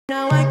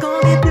Nào ai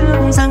có biết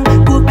được rằng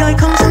cuộc đời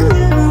không giống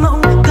như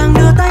mộng, càng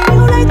đưa tay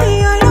níu lấy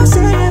thì ai đó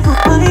sẽ vụt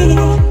bay.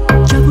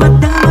 Trước mắt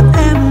đã mất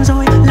em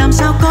rồi, làm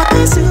sao có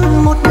thể giữ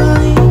một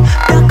đời,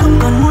 đã không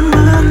còn muốn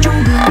bước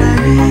trong đường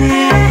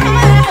đây.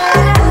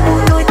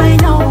 Đôi tay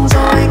nhau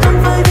rồi,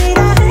 không phải vì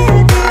đã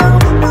hết yêu,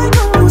 mới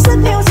không đủ sức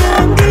yêu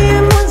dường khi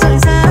em muốn rời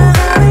xa.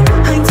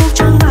 Hạnh phúc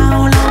chẳng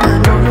bao lâu mà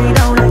nỗi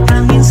đau lại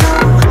càng in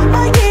sâu,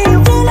 bởi khi yêu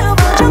thế nào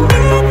vào chẳng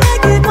biết ai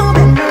kia có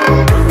bên đâu.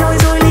 Nói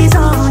rồi lý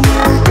do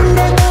nhiều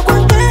để ta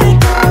quên kết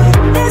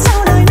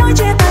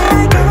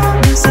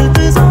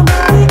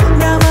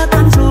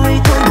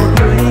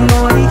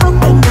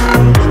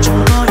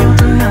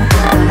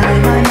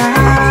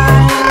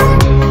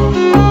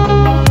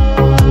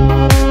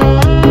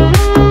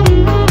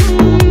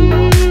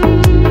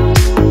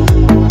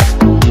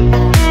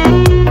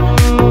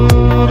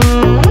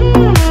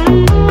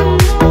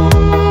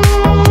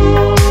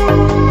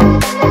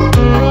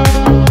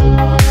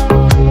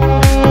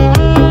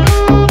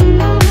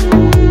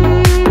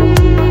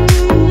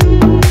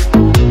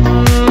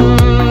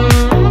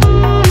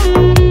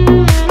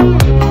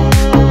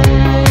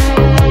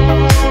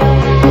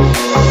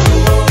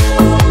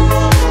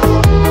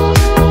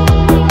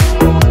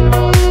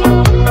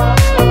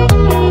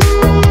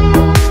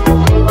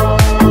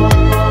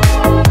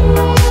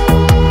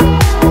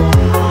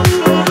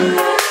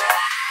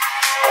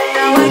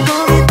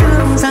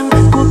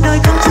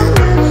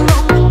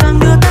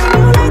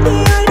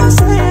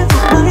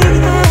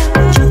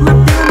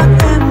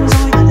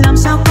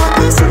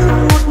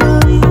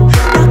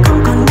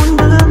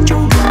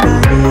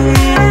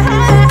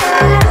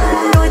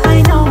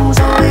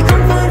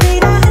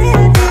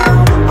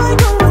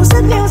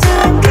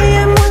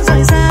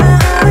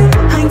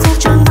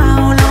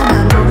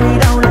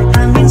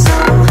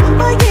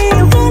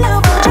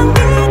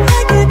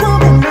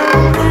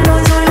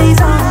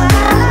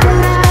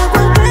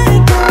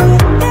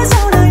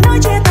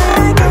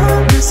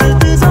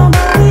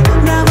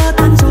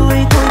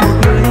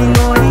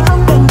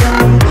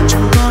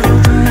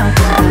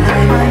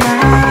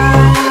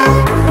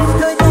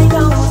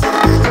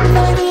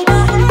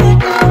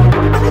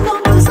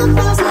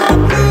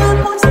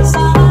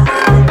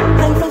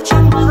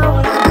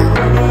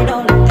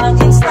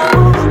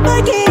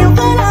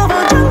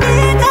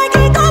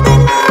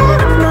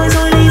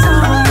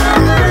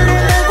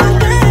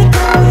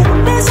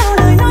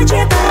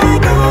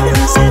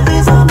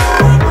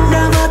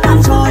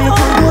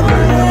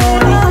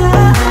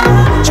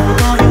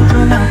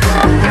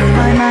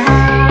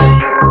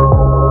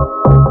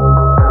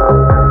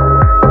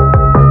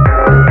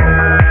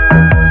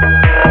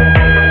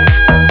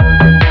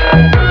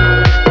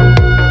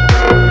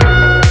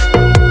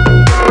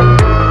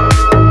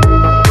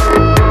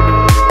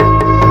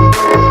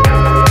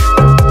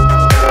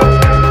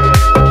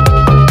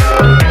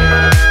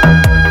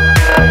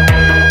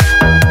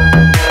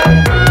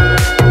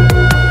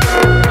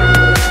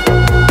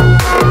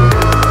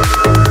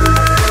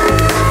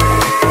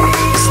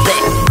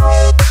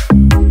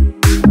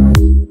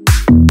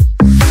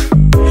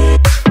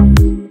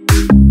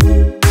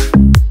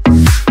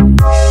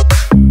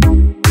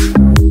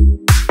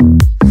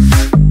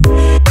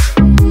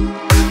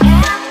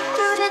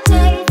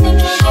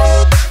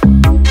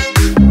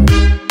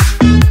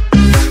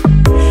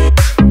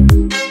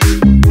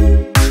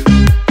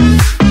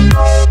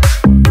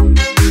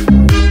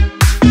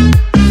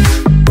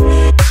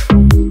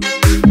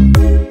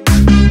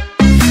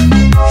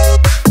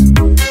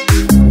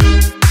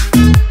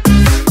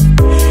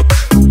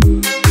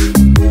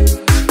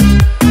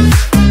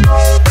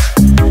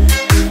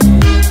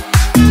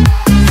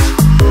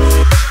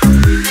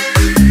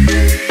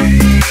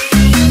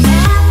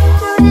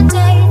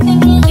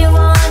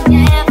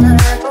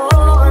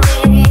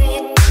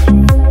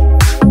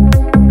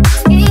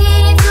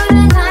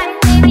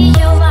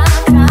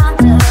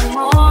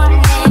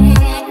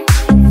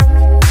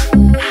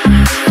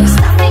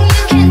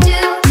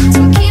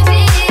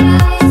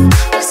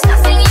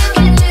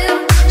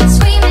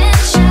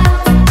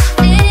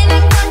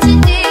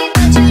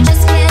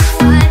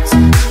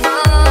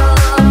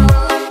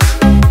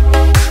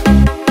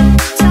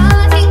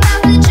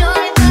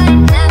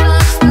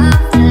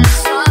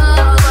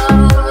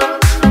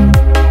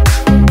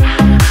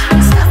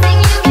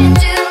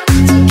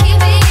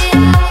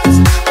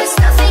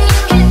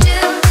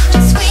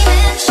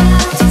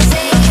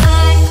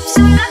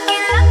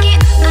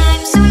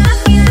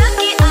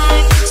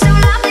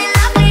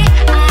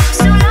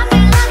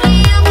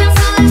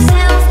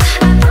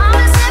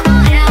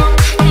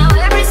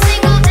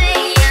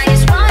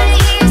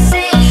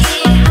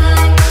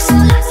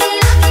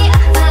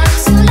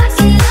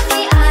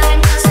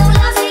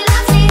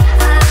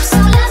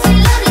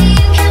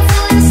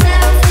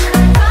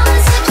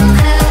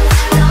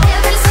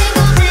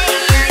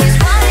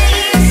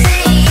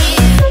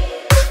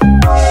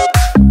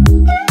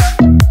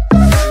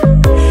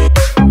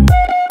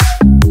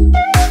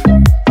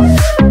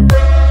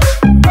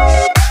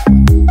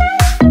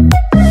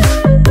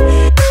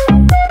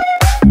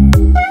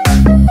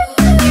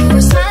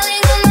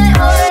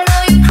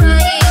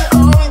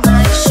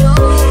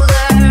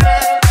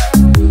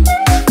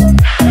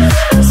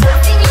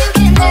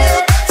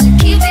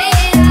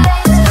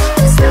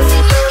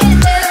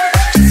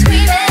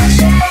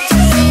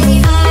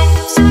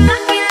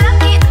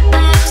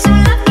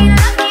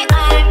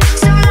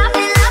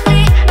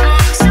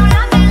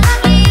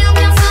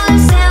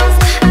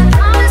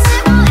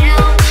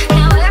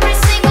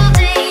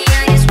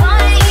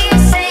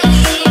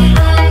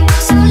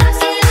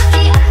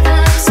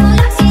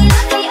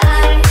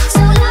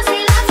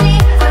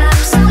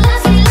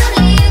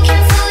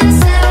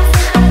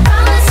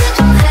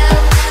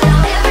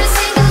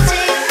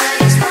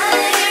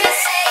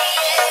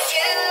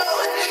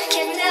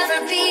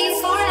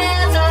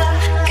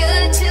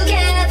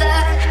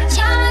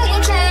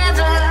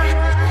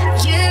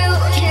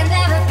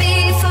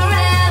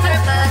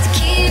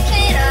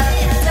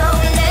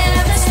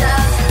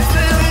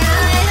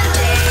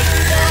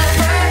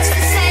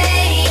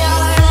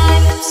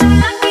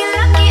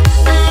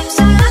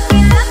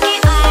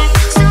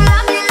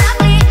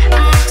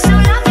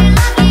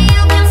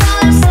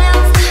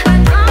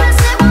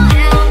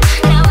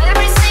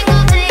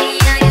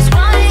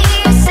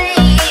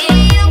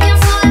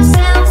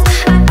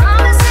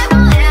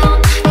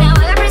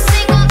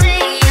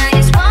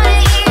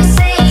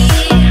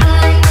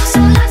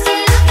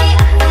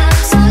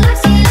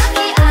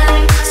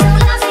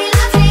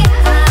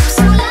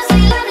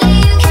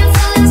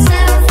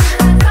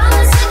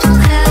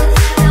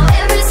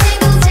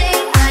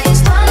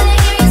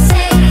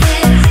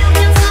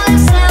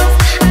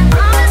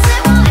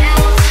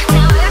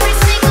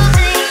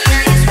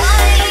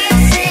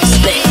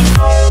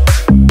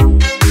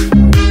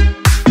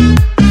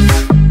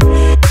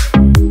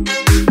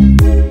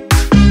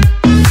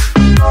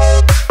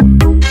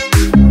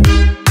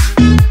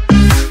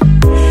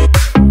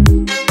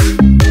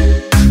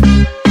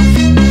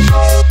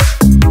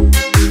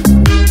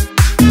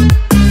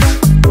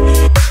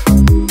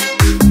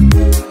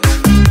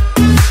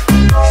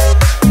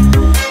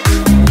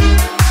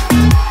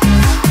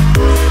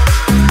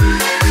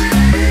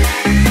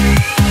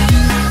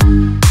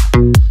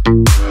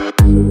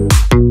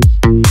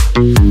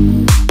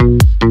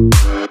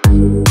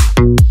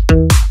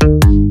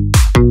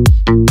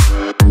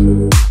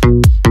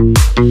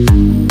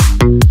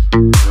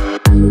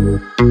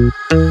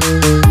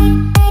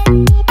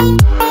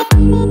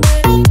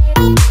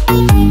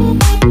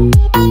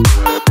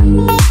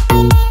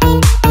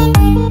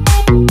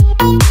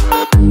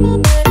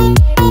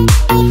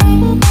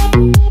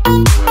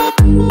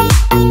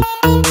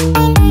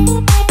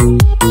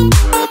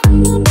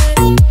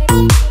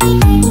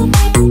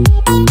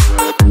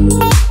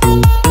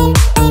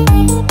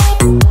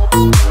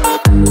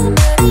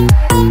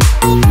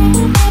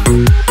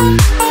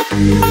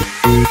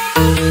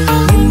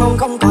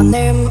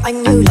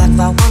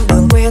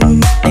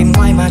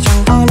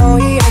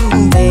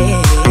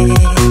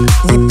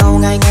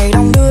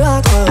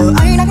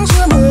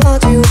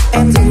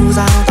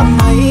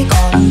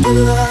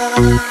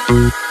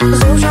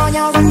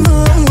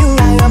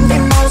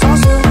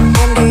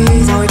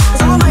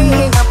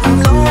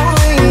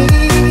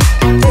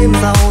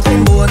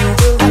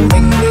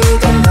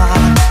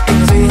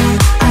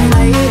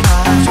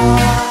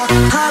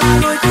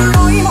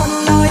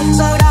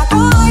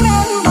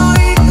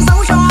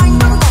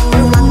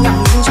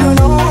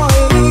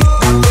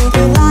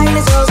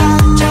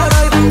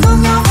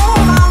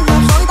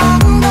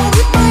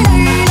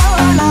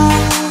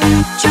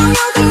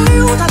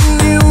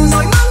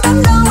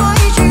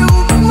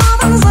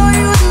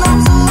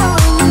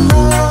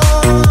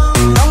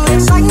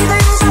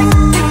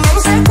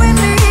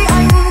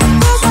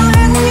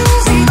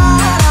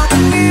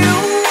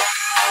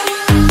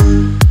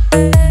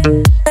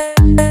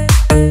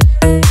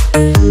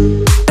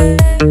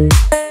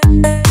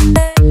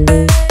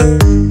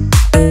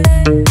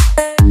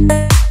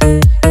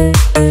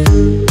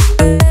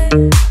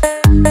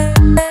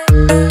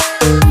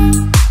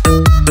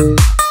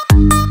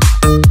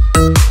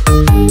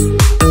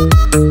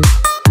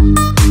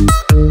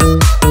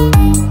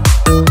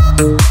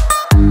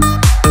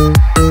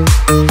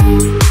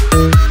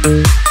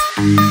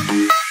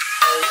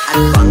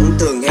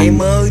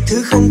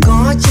thứ không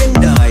có trên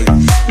đời,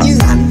 như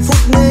hạnh phúc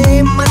nơi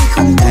em anh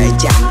không thể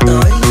chạm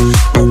tới.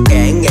 Một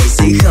kẻ nghệ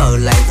sĩ khờ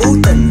lại vô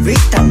tình viết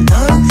thành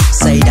thơ,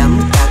 say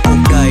đắm cả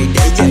cuộc đời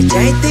để giờ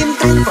trái tim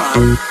tan vỡ.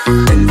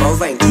 Tình vội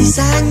vàng đi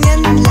xa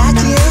nhanh, lá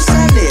chéo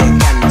xa lìa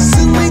cành,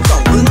 sương mây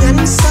còn vương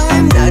ánh, sao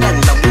em nỡ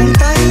đành lòng buông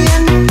tay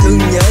anh. Thương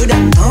nhớ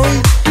đành thôi,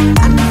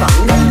 anh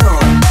vẫn đang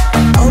ngồi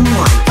ôm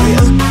hoài ký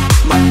ức,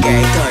 mặc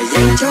kệ thời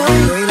gian trôi.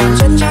 Người làm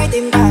chân trái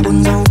tim ta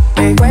buồn rầu,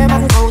 để quê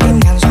bắn câu tim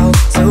hàng sầu.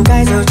 Dù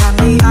cay giờ tràn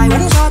đi ai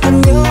uống cho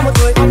thân nhớ một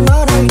người không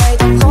ở nơi này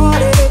thật khó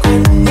để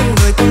quên, nhưng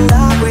người cũng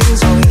đã quên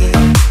rồi.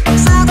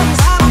 Xa không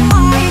xa bóng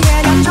mãi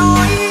nhẹ nhàng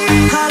trôi,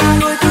 thà là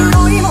người cứ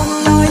nói một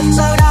lời,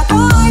 giờ đã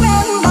có ai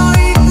bên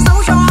đời,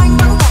 dẫu cho anh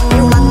vẫn còn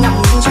nhiều lần nhầm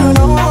chưa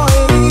nói.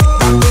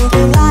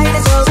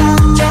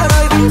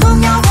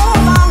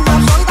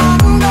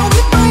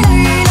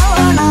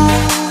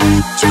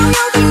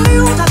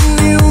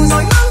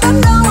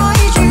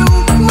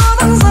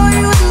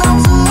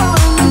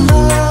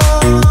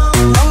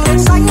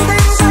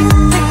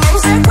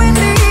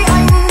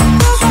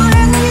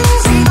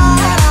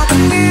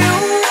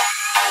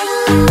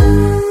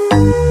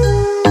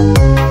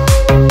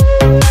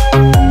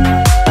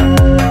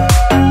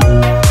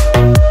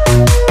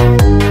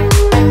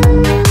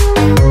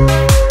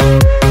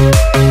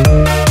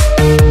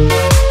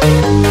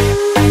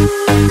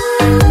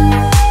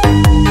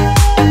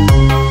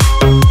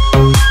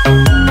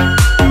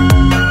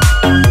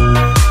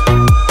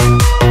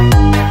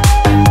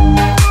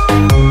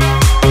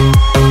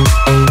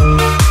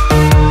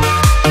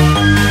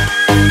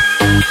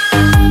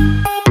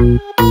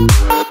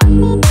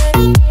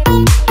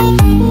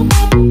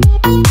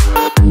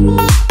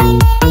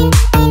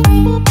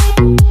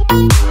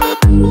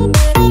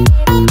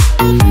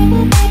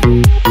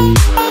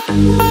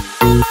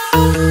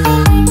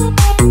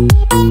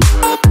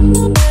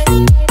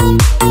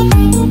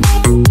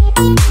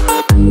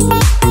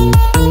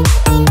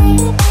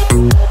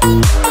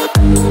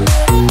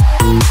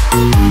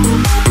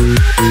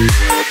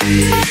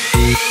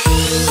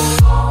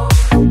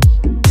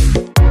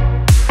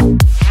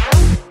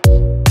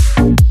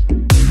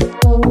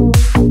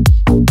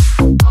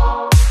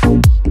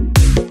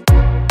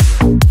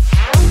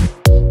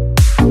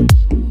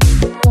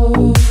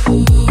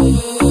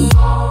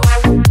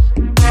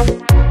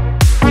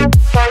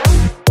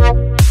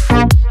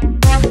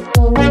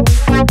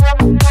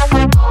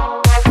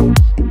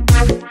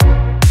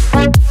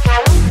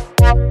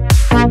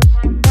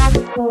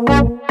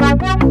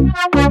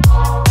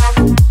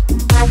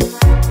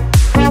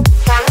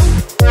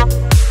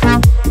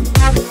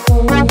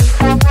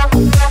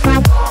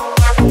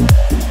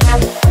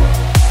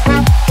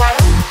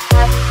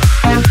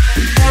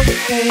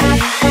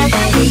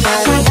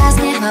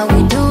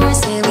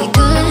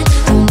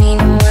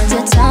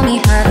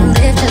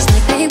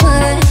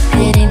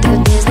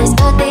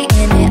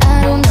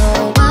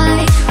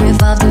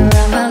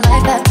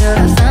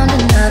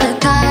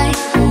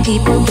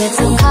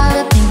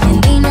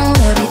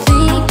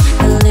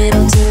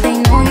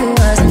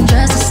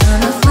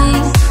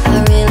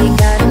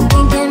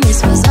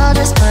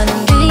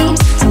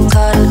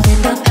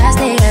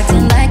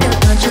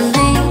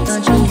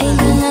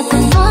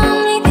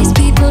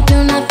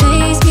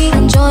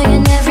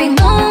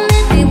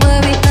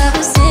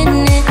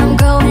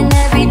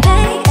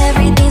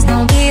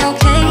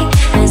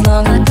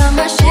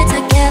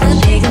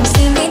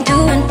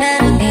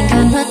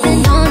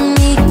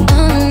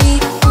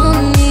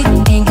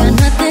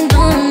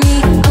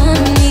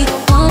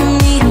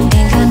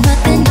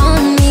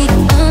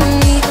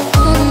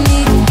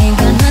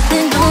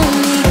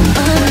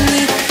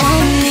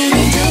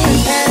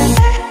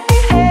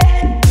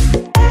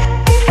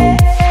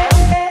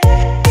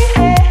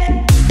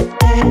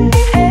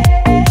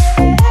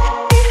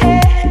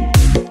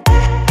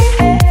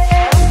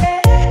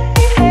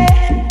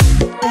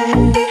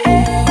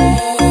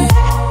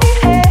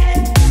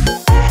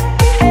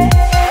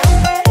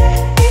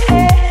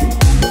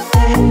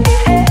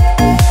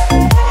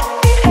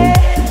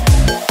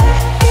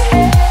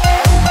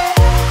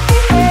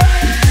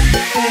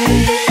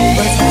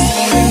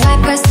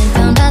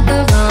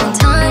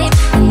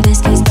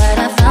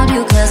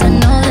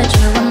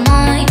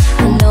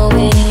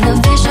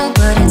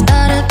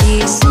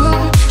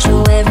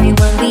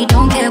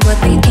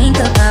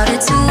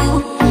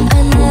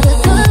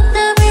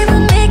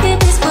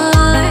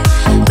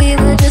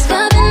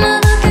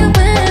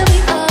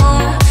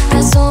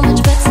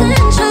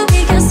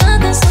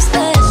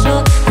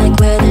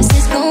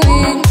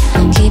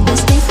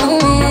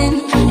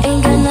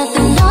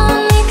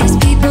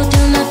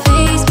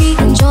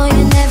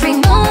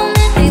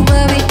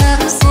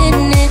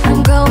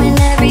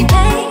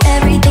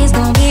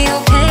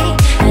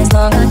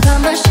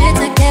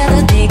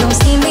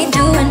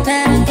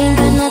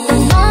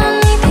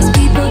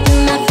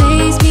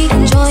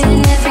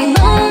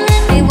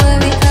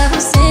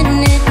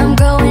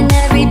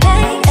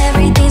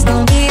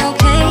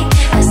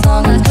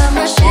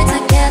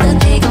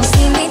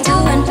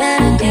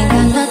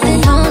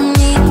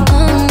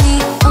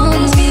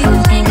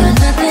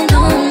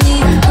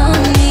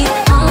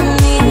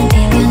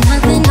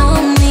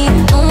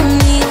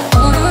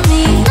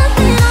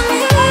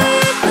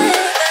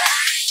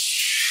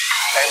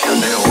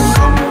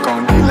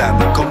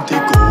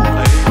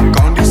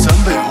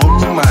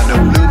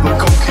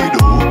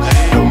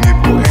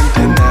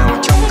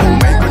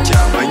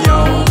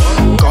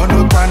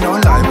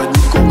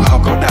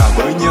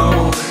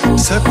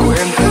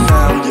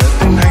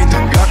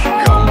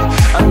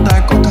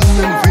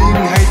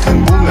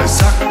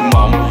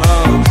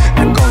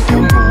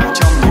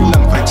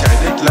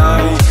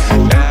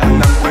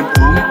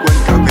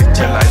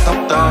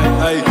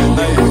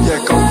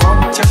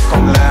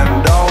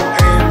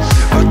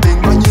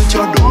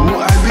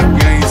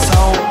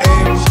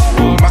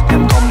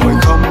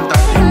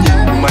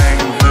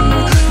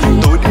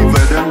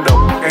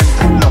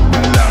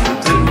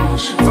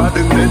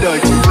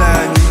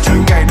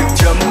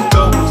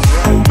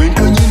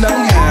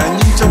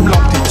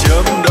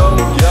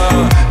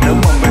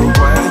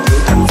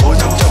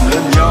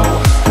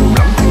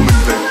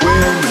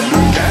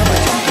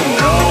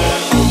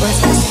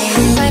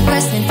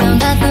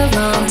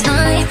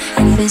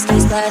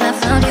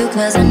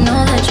 cause I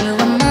know that you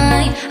are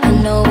mine. I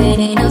know it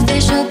ain't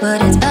official,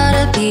 but it's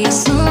about to be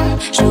soon.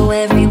 Show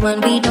everyone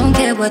we don't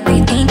care what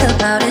they think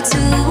about it too.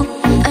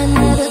 I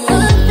never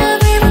thought that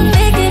we would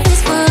make it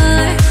this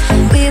far.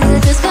 We were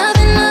just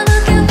vibing, now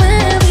look at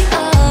where we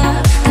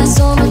are. Got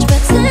so much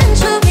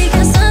potential, we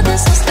got something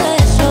so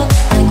special.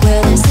 Like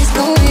where this is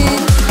going,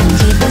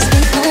 keep this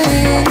thing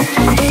going.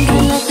 Ain't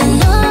got nothing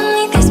on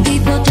me, these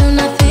people do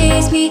not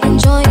faze me.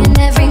 Enjoying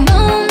every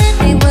moment,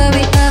 they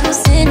worry about who's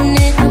in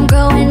it. I'm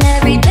growing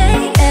every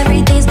day,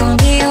 everything's gonna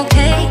be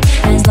okay.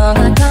 As long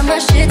as I got my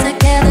shit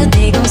together,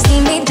 they gon'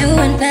 see me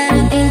doing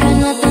better. Ain't got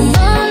nothing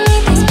on me,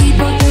 these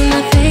people do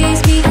not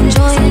faze me.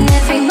 Enjoying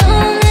every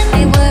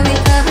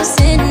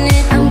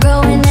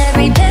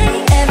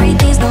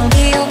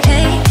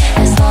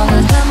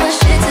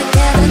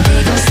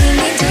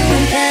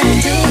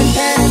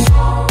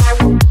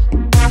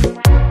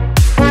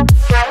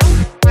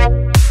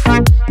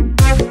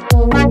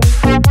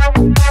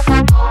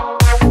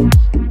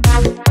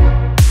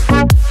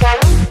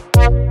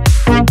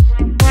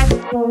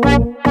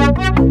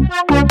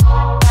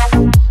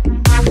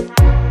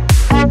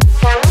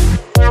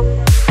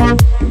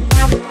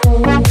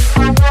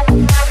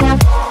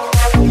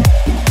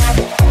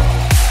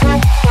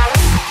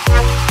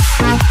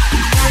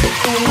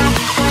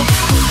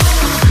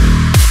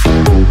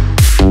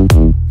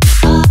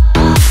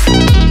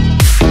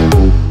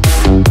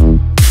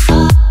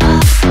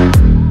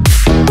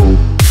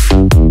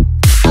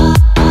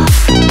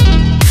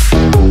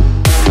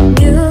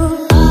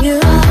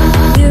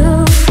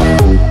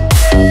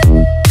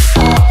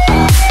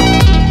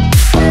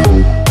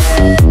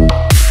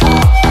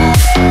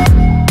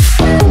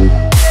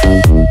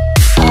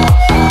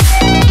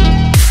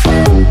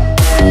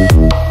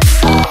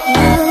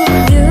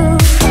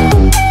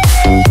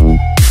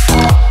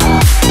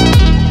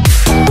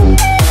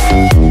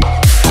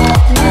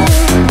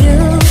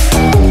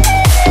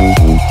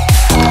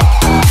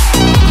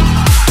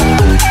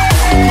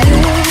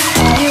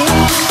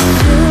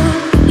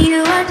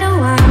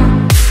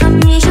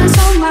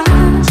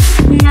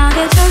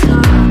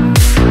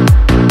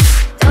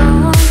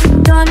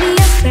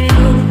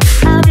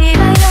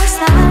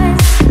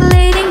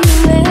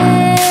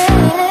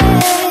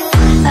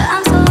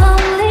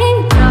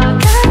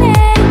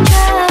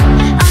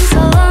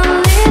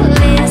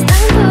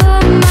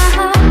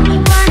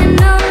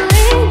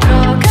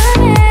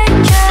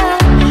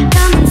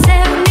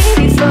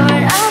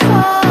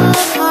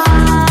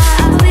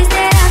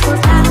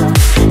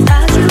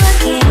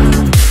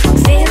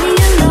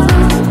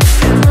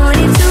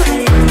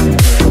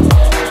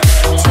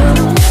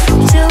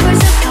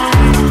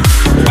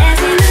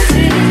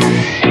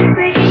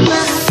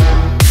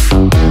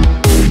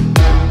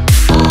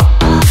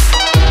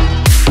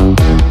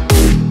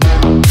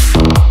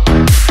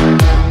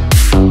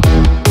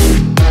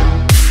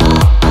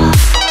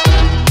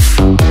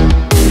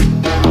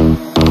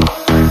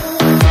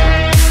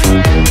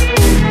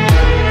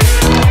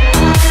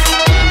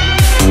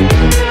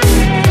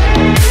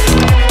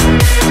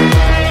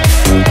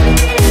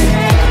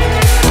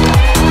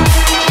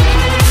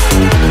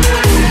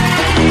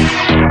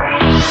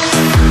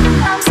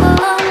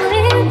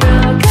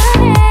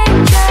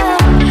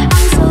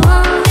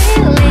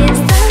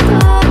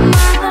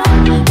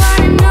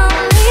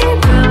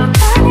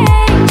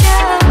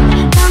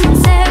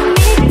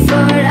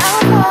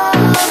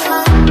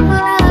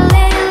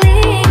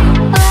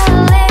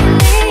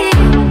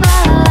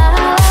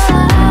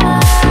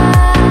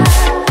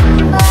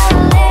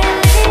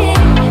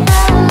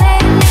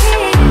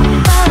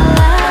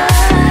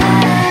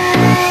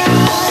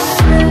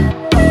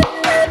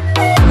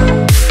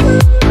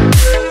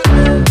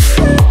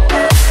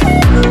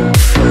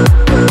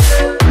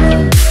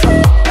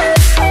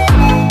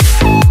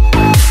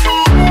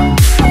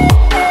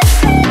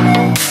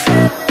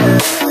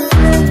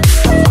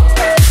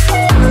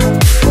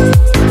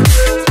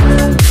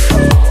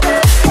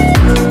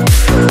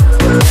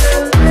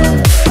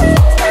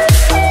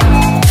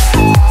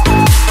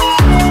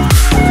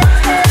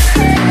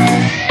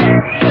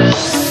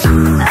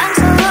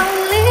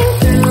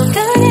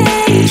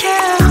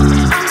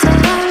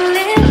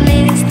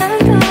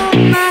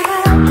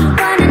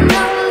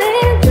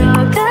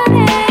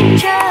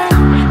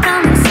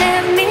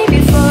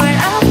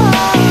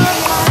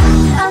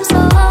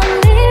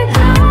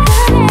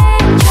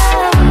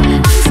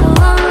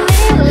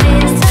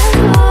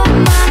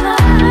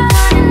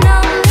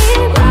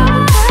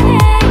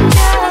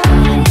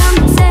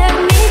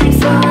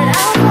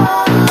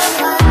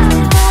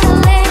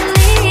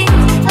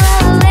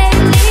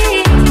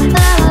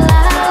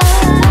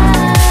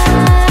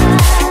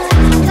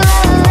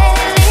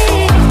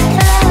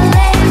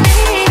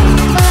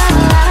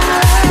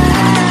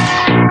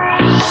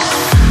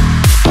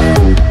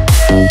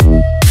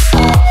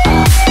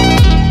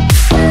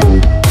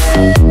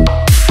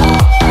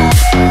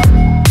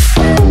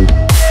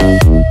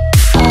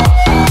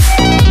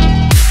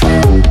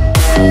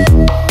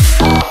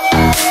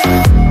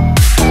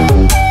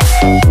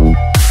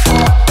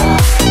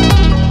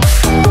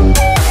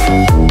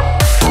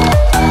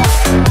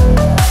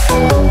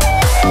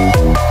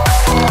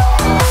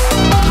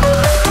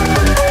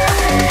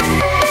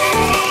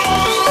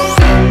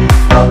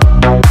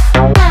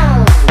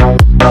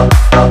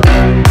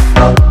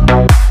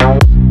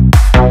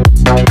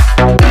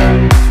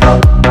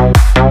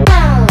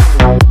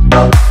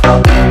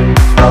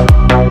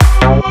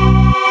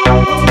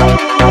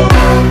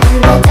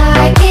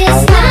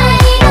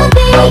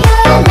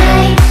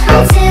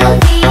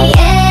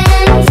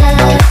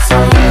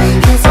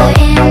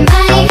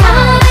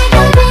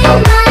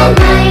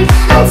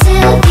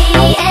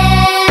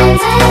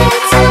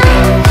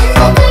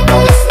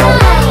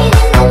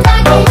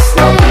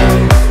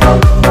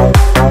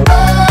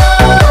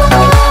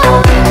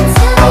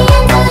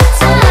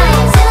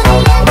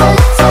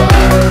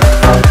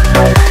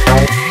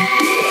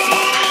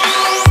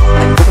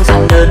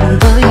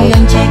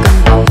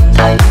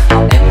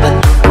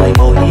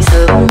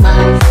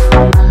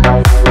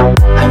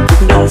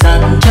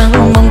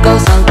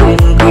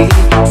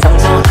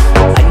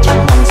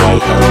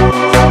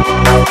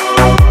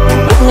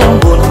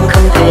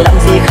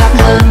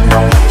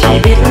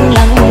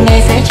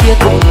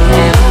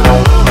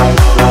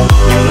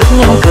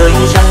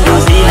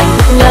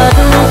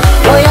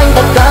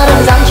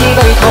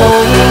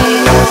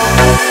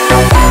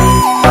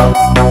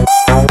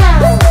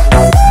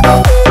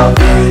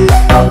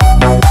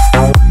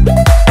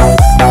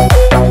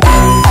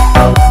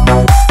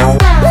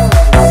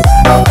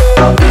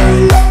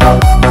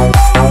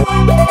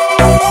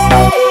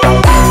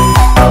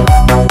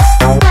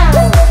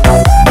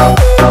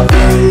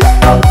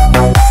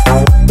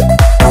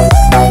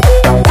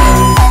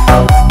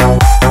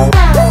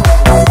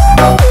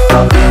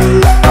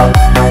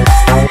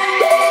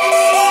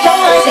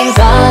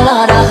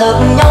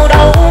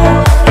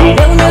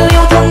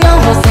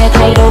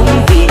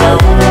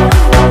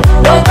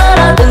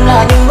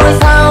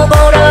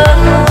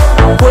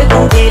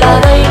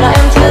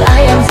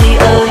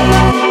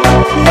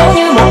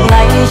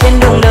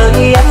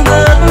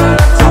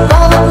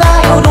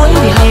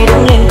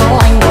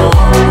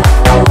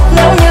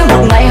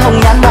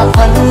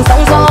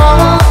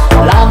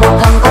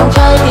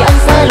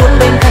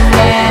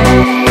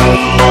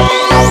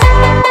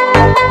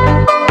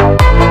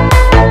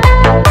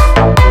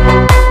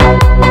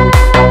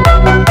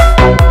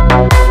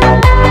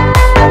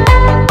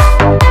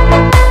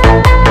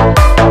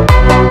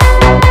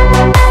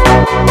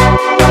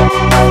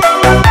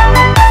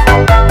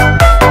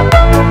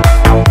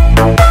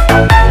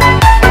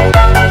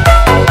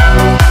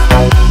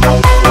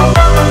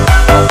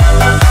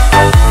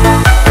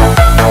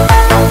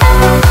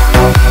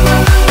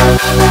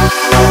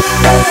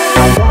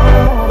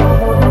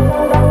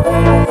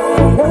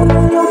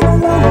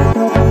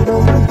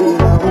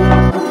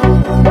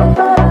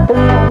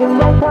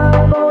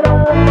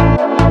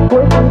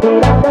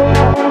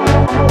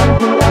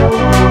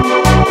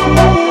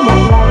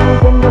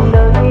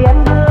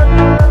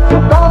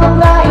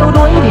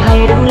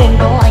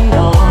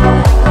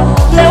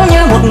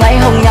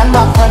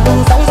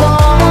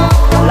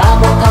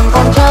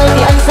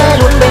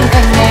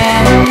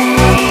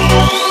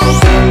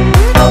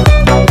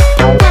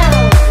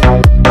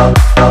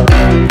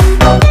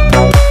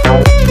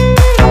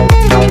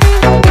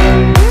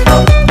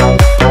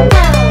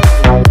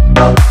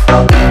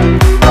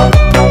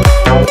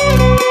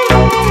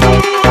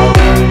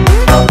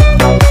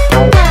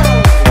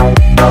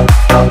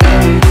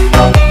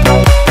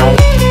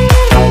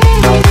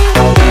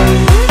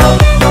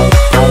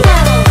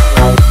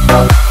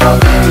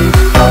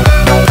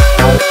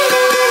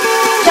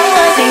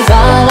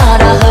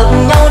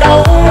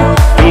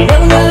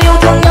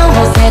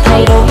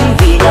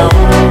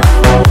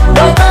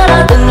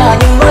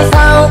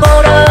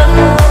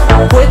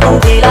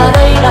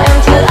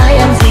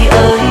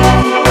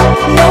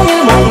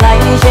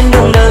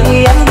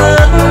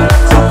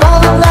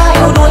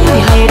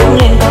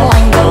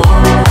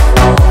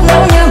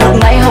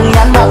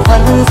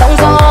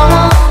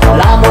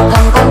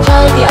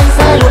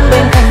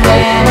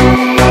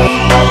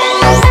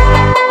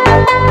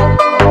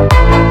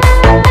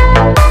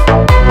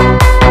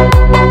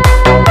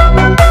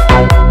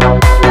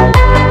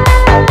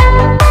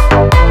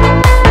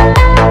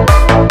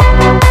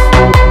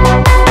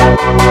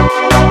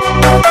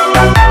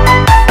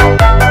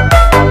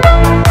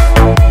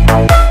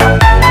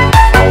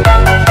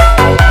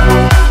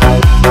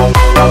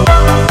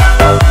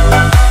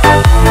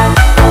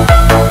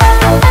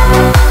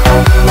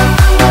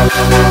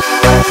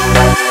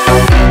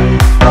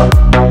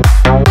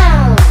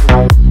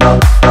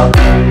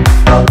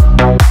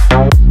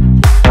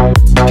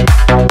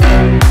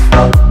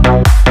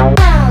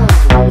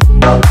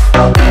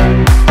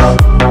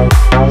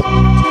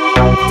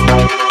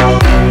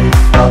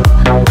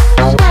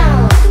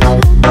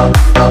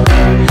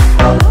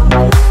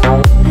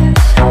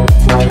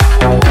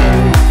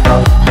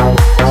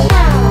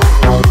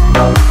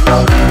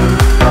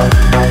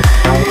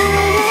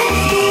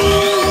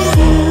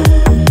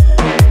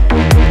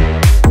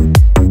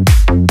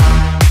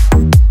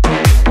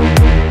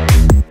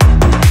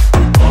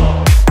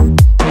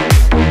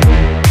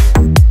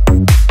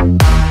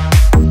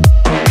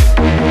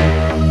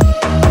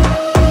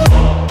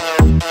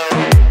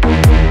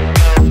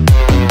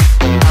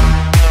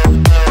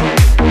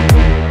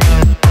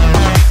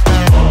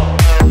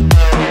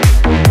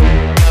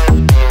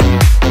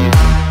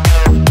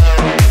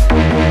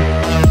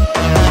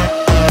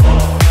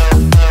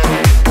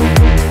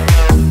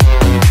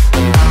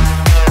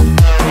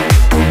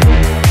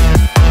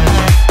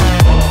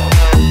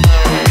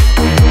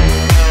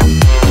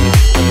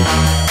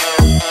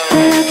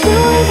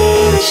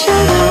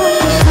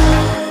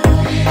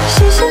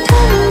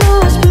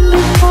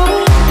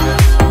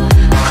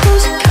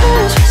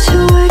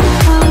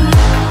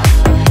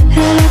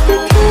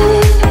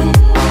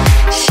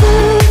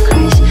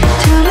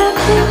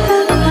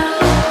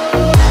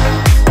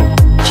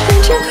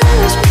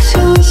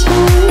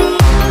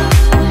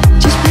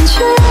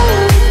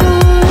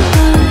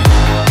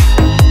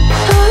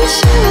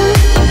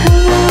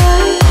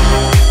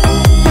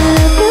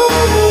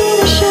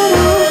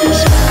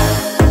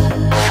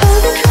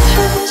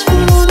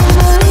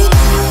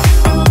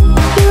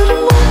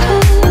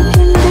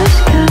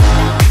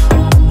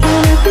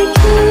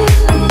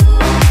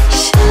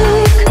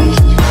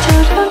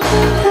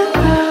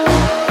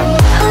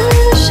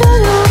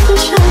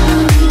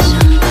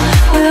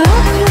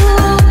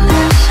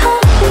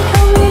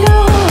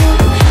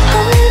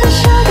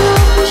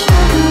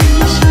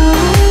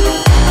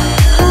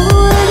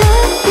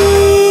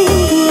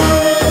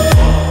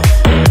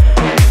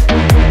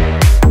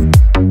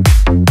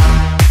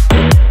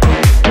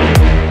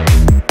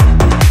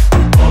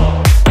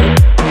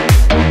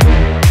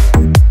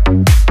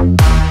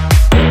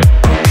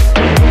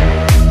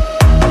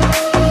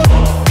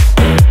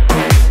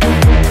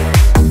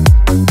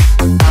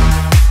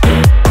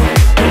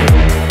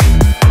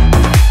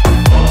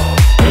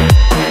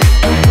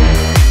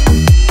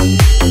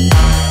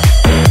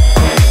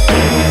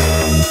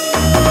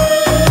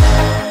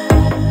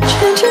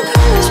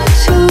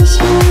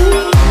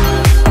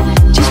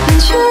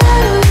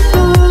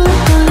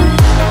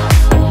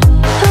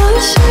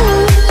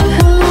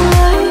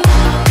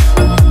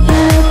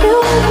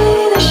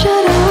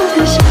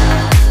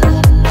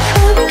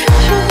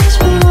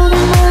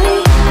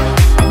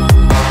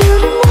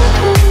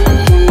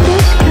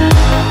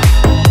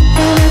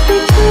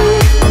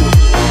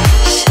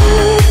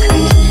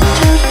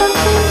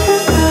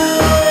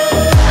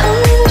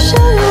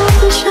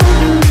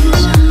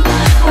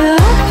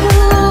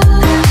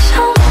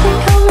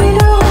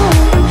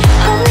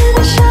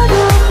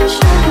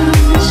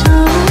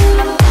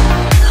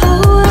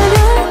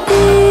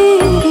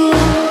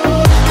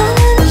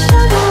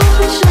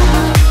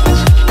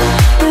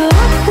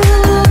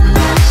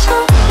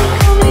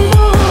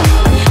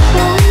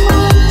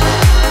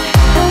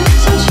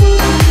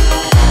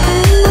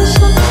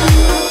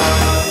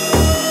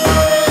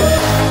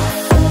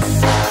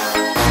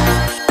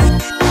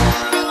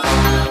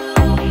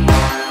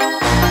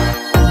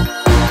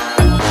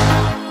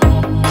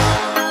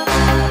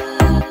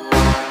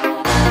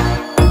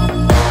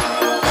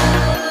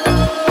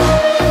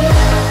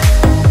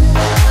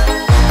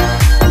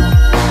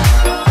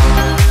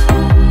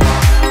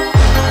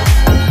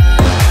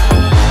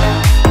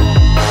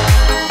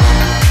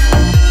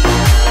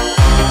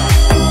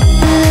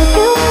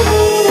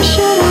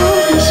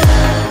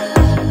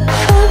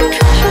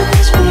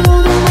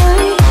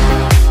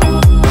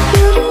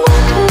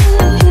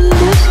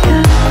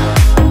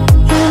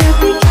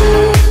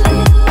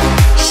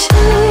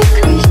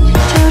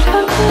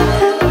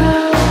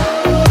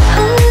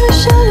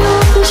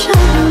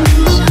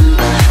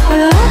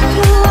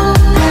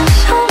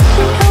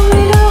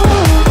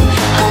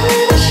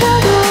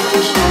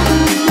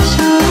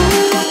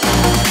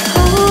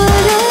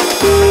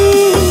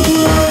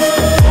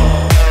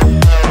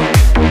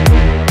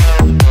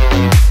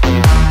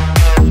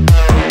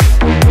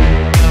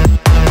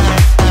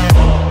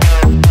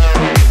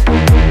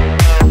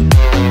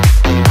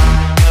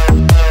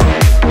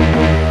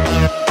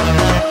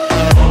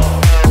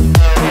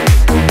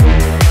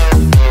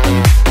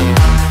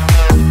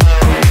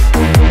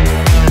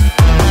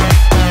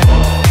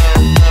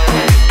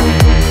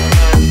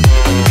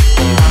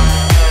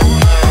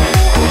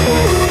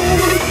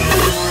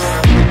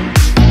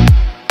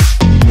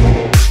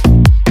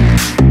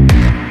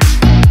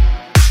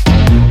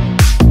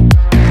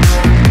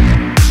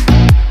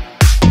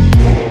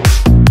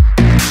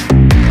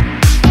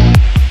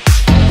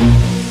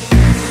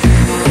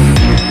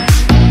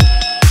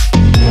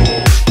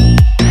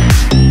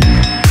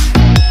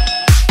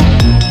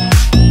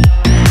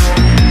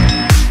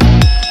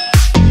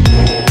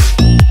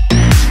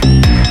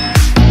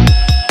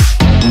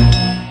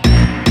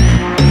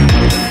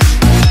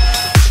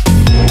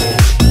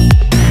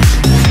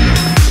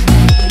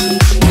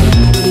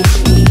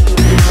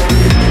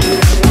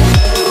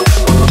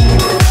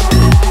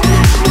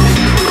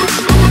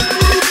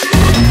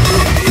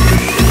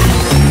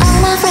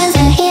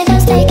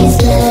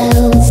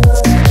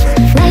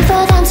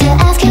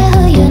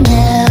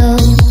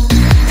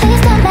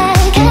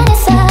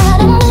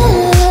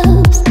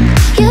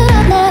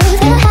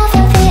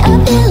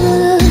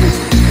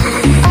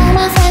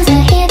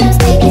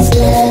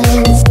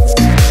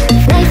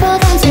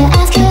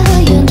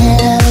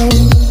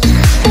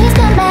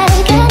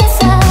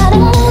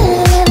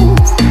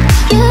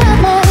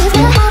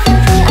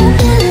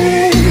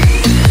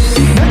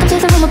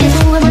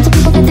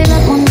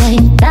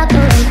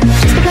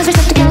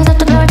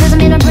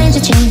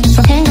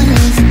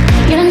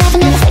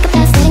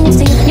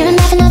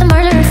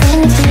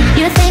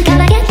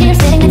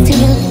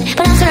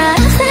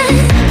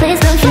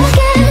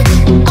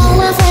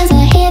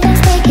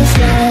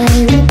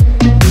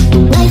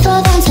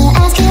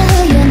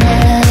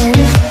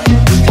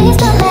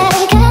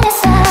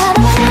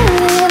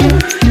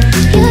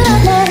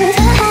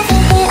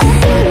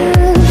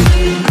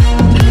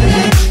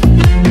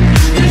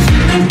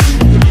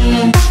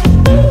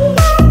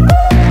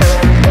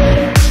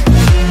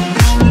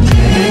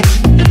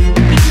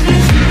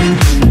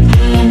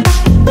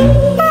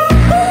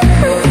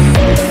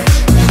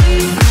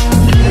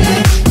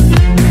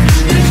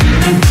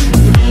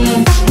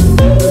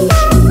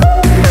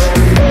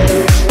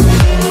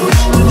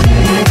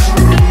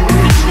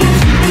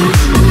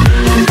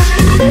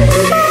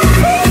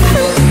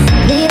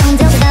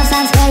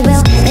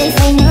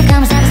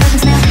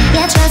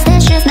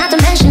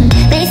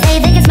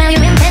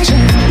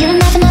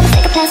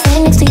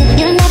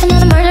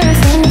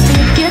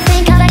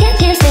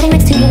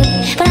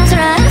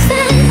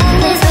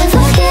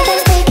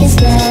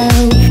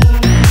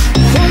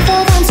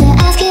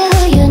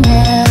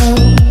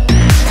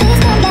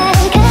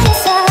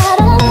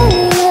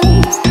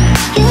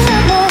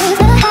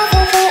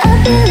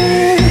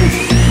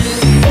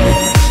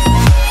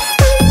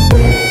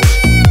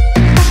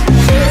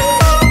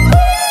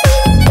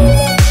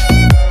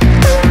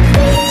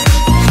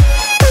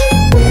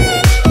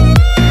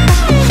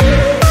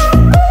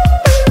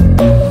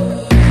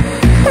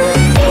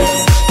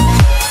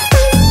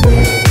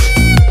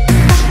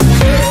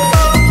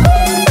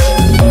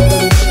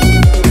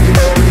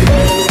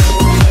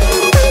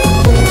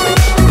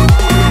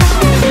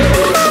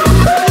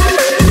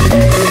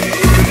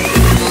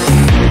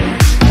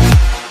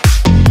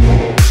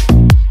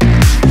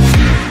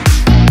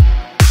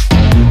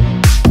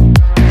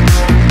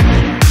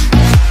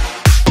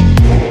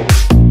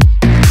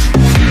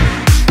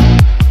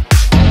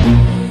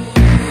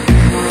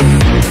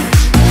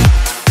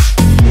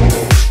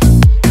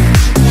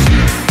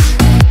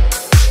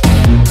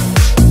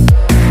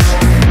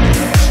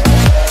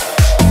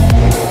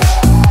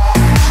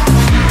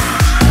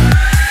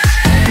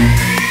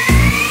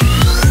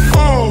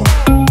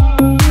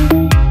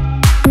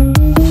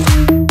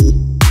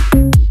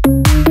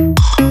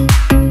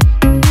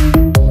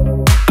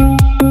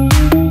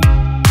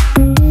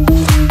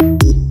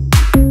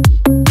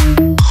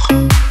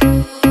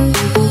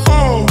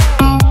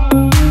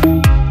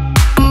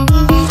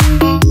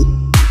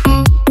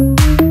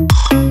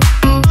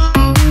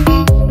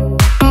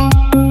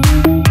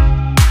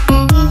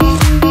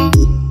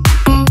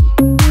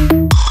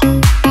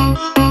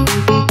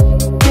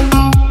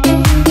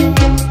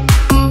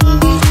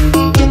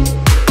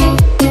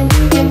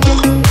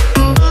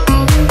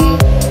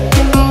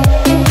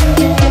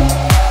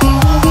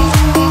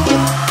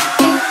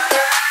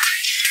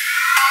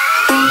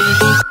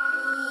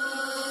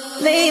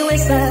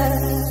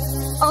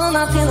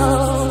my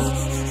pillow.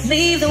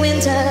 Leave the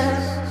winter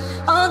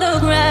on the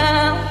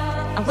ground.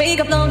 I wake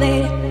up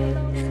lonely.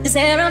 This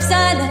air of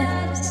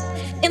silence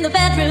in the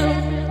bedroom.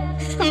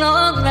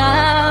 All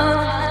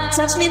around.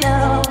 Touch me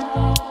now.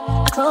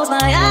 I close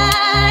my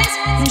eyes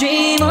and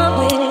dream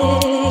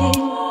away.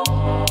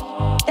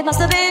 It must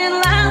have been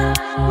loud,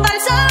 but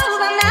it's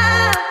over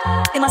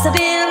now. It must have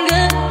been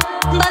good,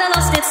 but I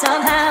lost it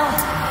somehow.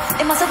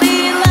 It must have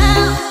been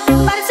loud,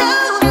 but it's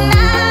over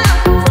now.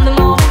 From the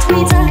moment we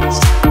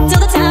touched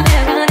till the time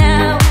it ran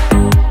out.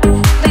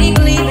 Make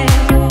believing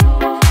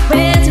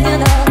we're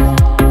together,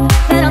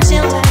 that I'm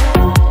sheltered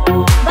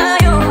by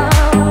your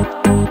heart.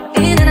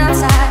 In and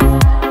outside,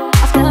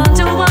 I've turned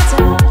to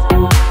water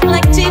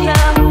like a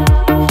teardrop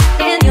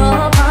in your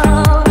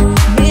palm.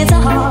 It's a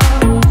hard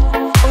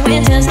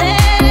winter's day.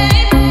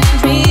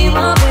 Dream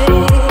away.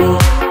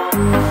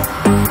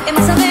 It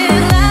must have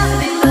been love,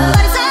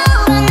 but it's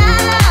over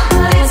now.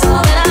 It's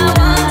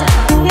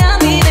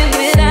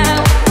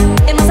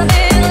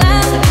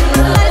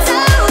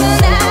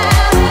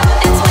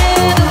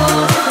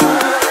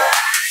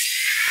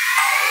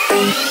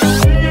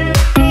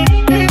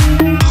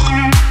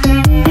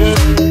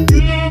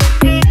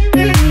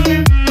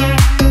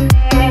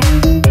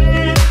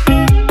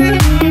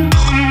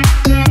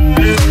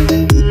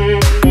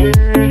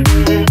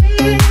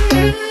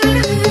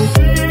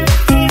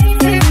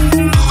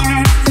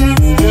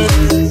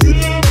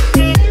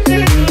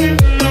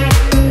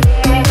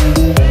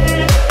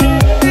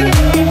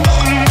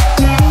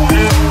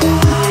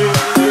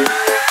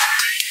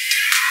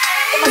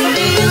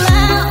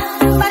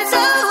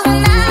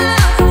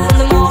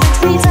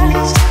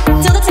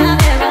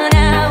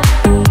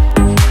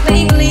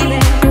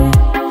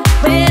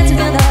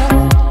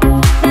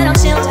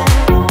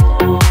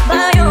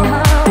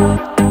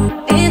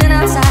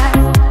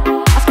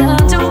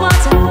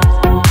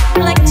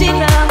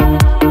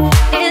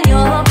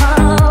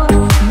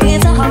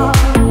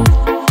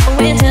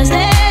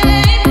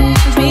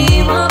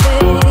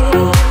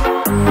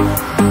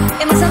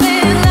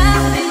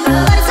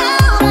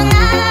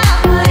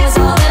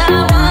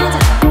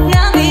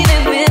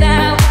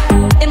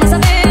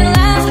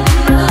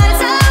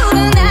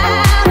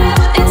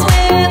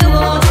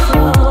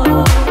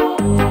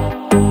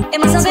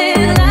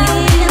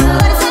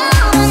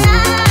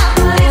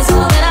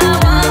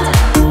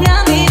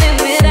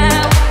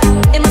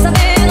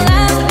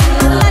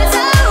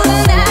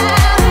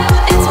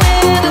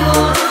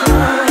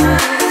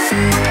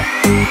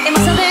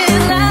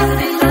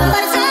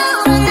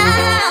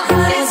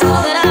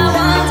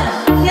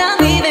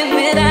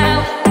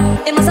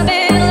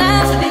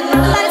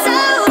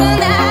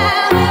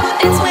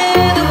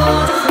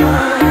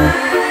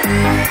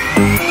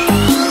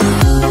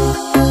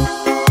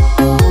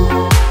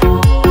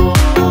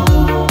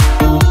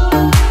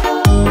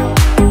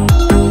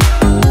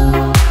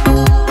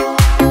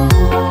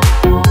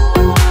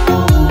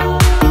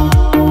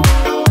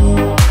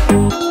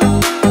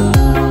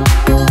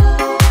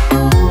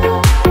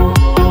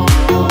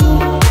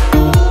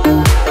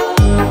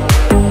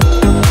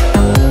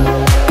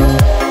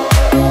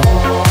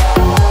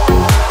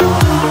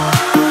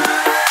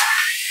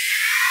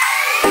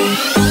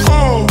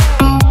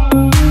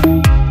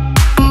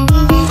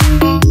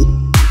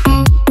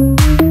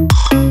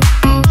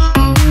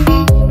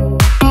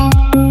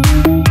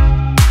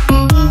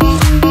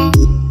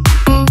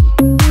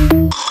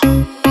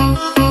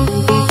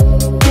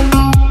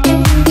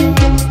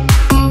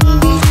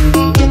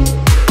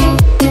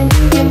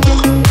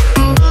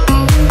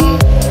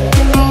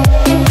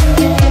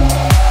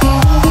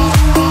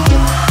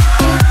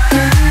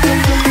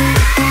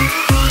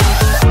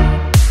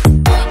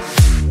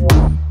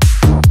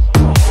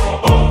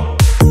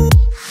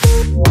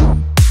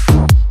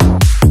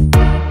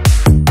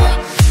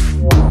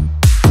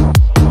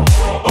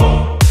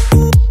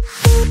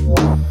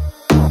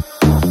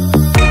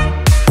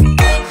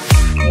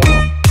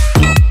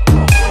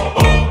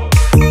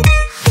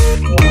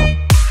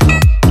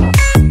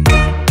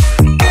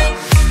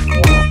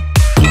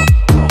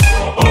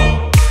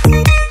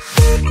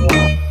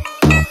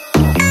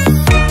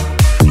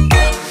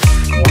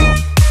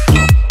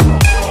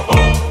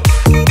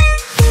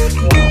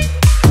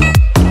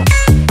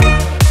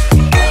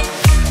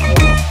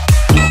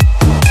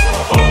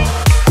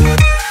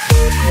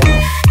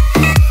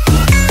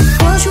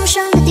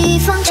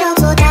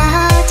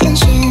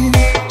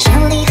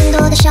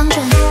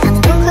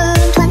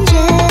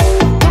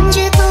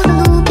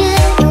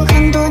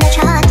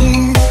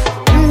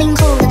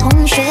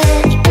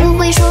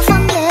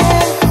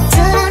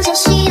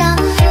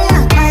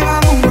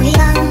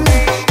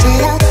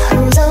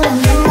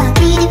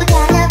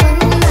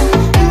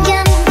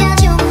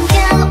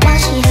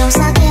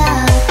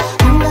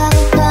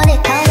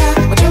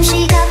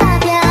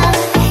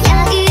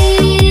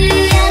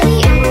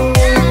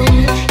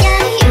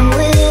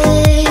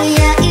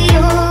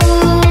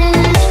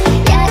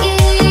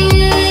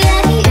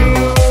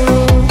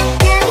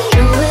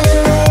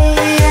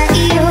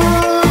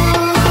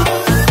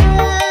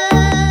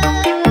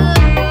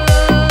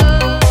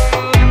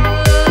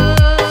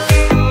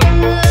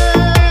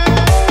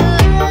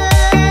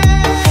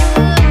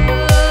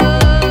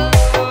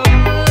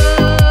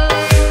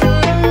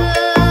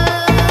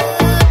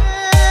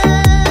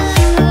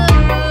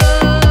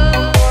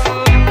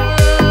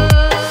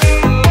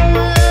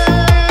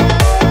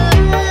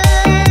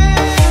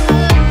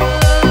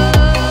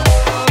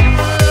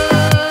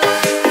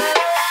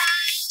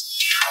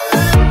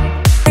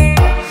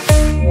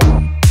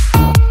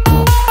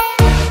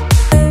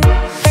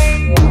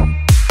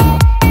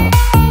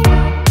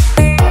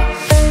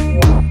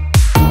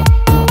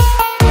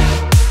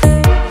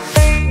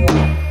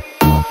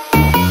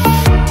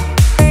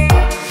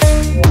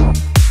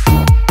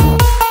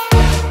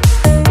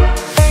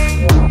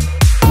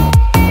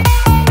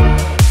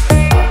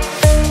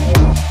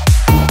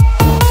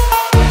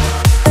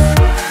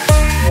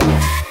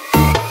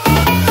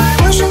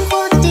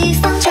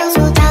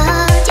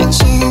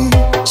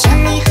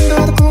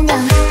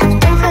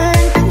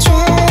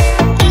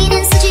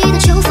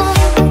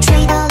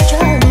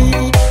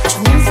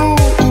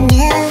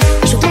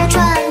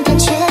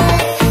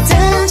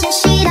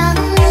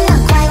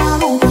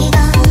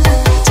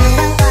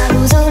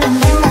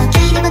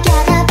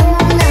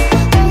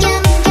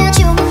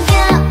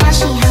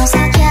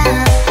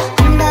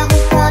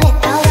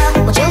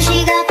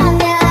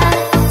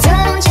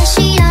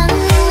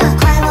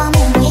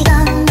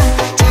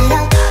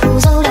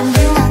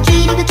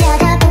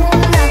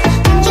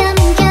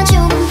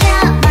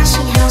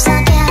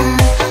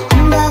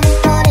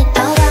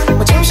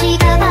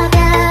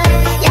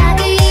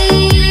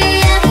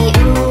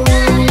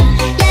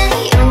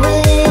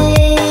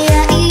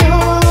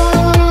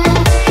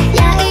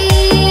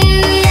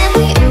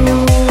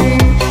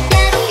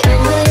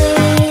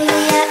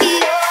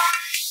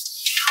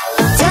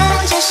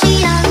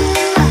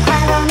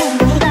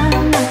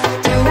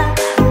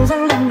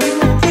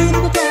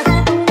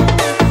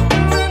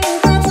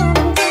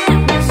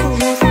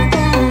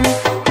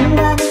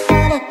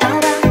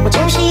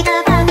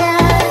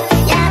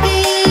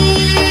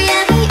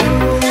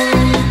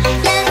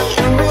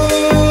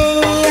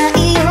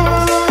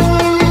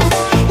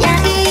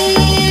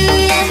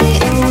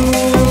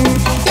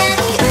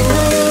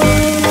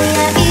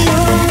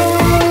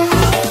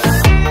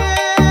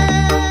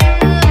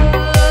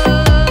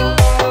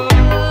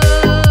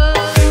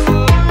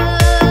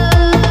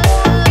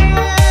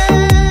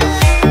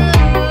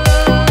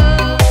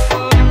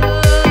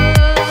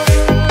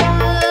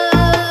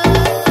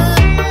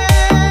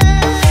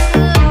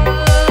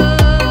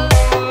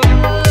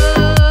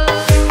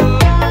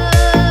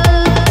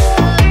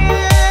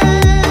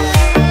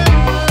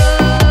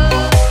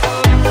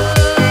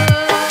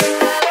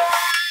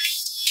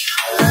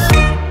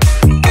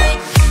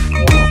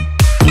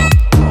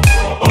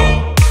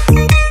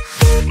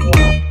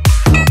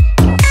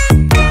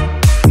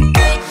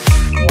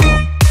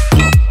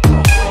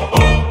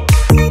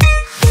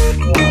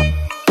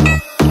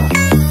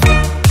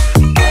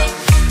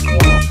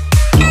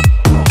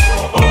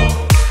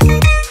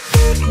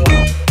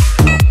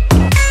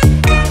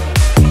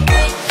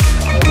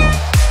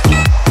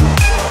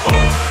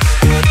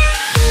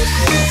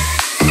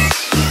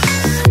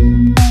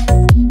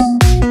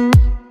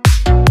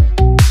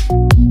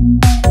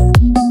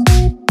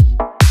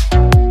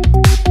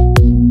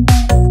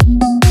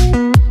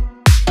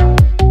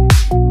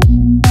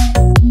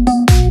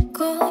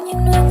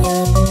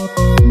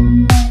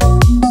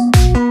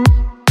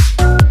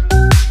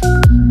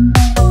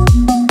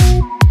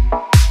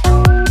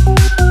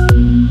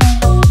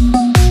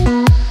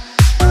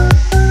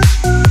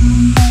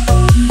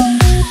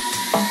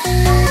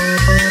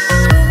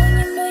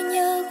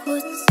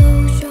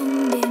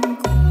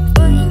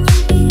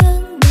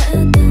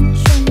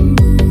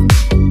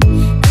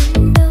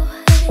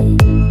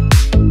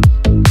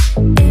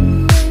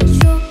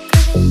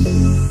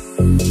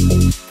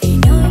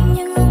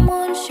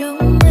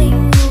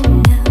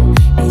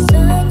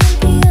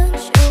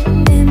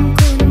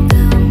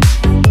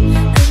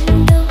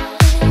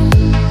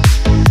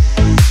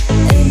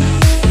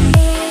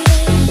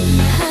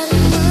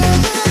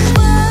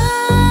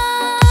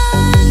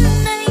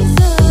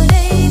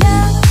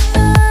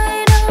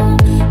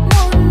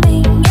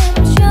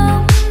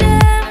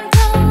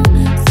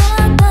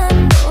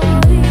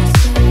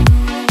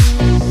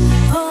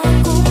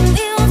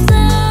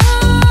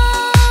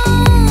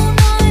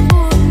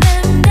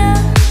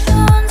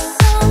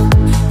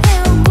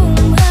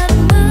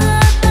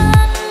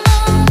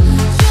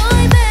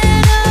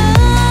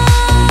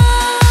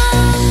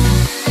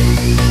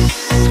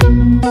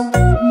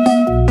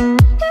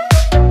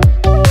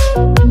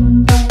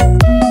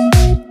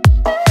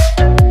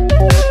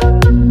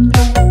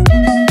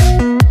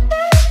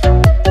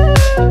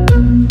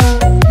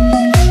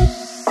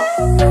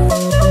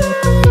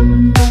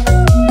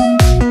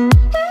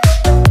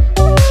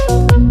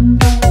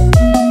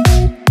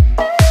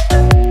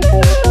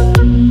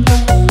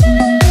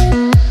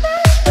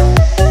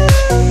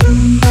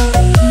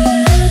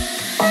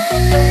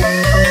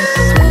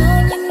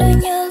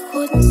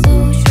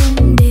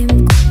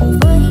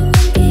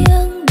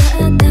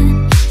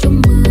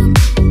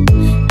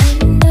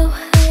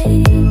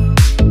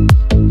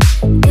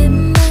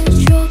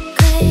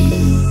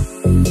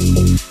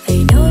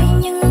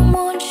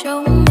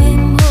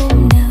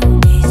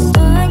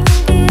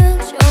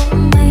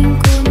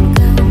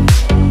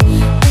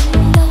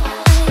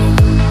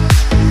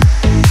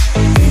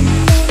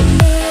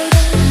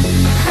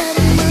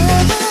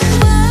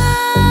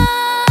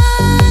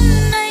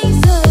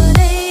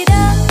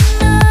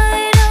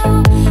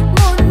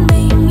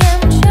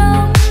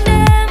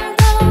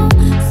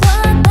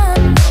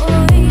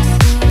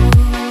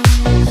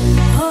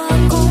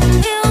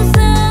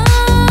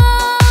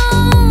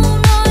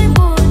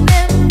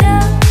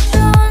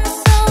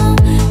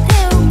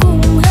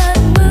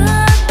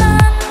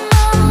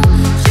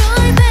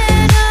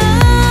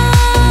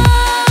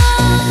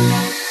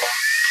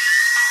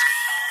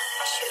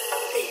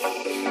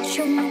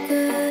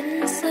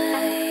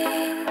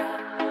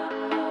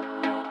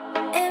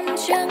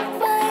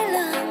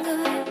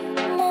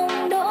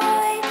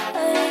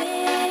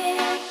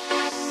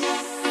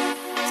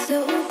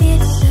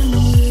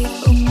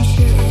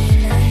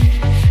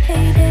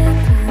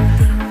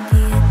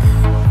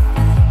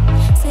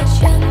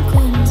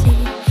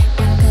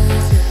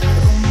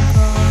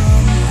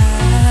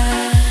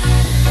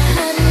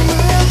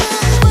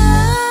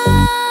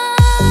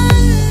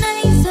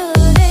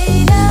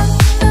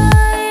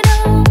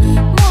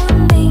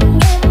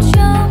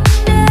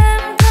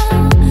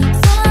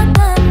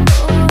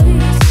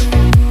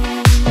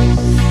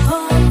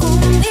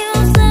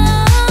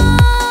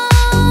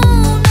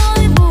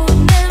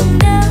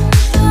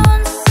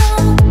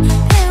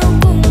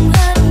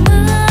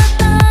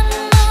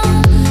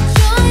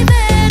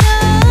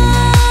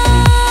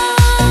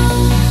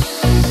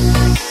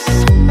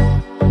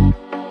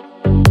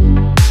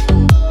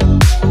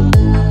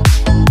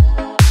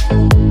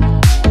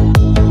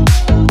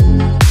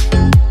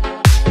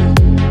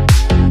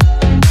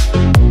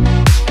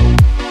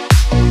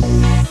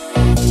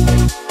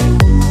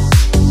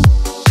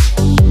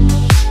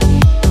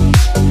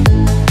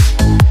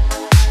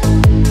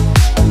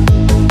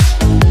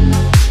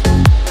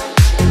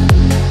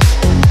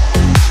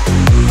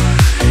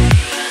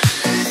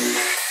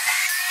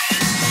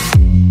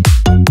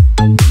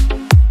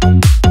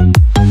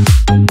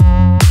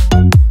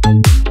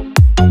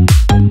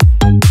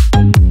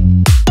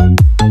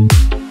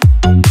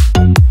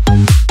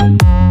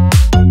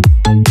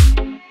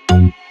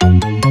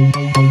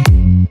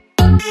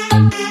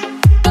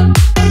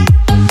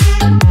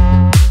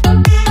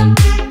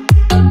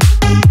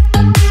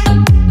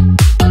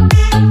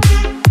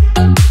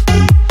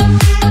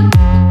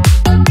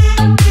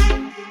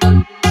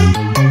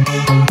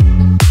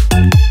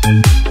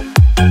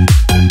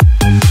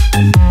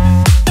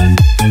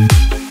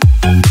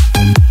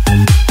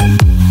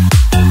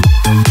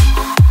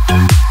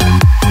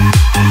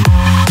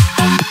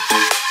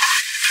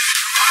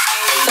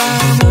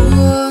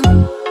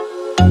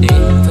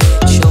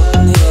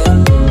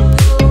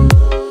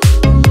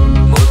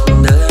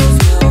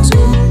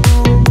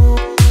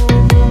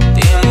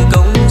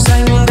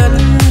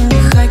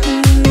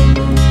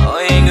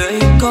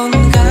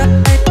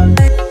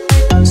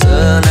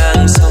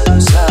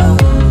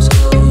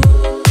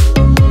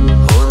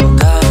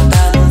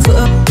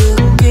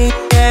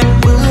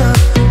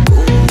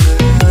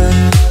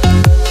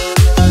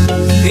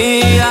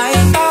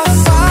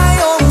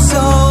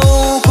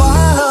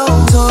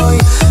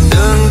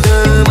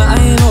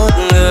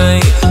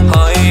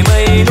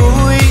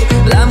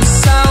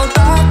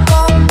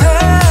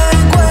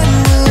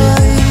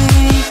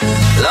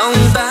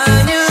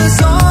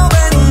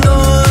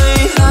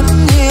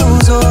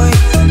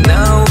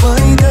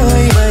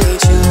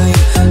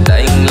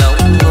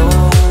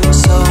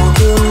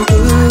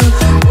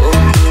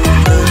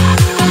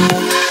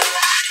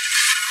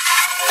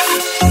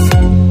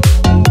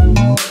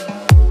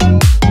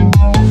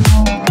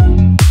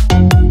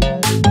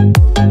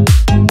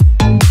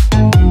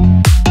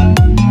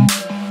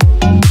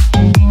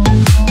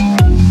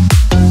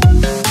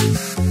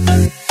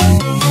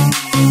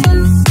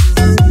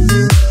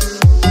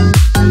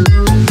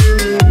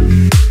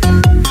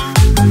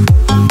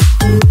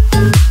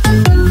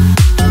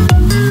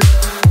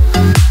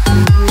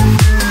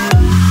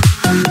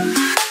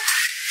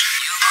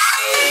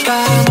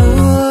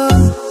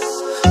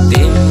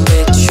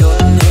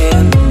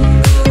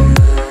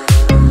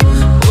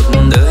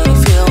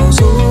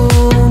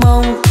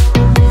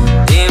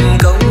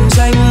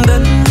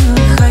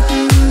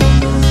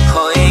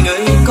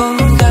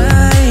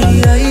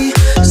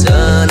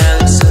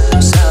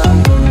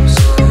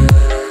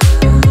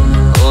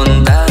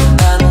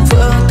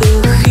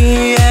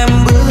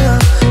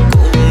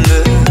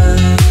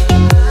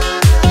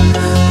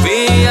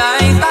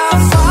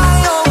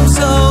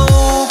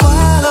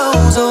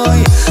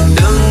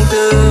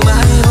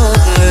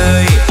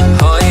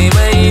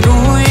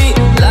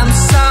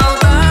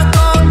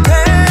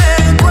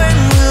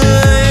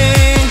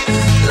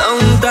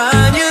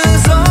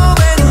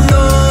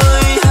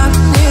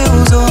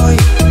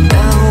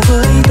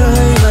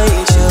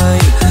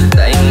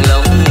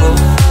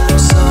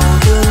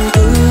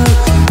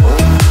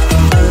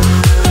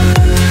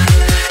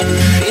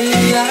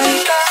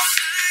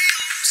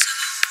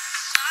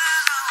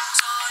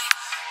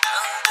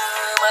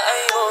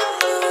mãi một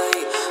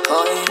người.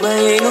 Hỏi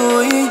mây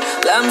núi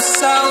làm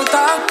sao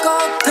ta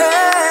có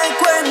thể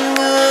quên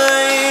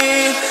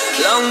người.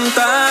 Lòng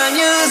ta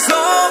như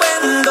gió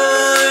bên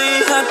đôi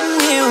hắt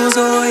hiu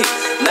rồi.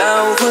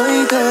 Nào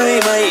với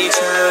thời mây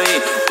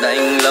trời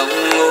đành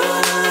lòng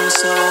ôm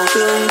sâu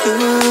tương tư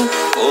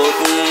một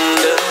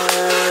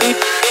đời.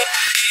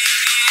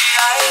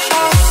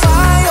 Anh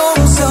phải ôm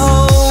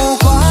sâu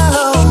quá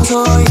lâu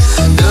rồi.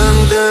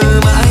 Tương tư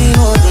mãi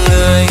một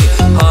người.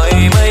 Hỏi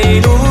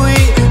mây núi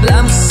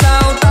làm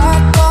sao ta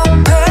có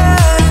thể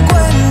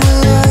quên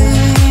người.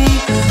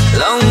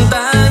 Lòng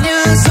ta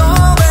như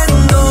gió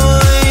bên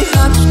đôi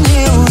hắt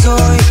hiu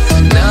rồi.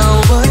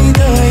 Nào với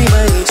đời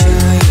mây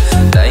trời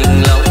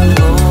đành lòng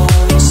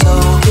ôm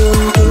sâu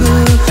tương tư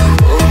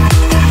một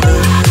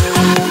đời.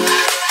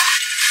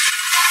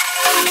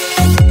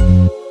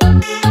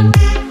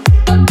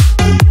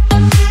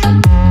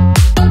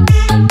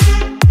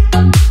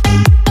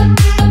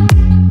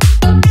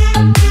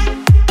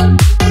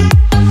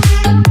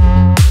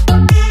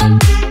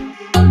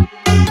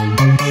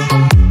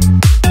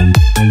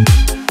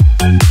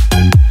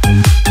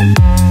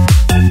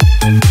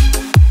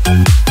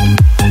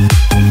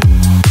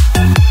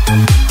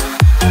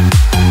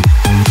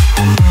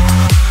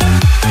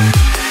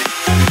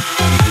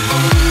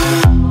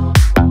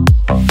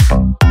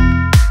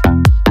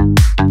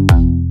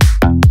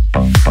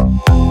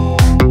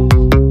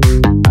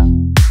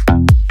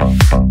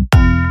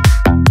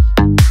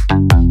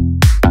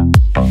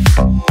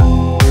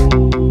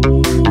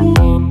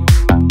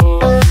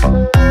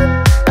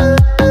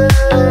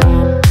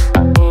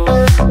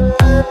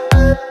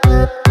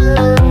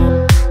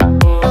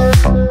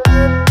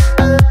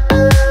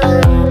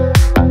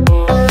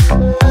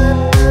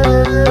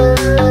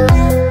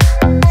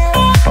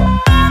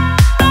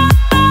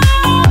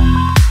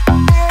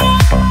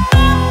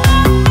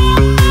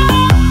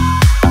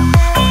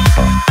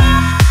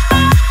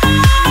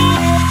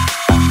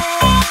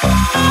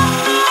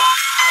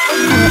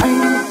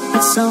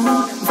 Sâu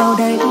vào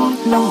đây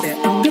lòng để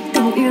anh biết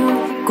tình yêu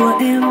của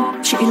em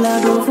chỉ là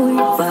đùa vui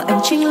và anh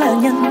chính là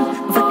nhân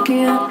vật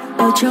kia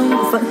ở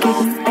trong vở kịch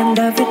em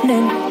đã viết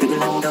nên từ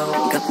lần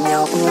đầu gặp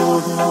nhau.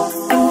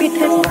 Anh biết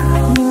hết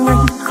nhưng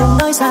anh không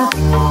nói ra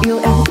yêu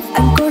em.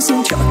 Anh cố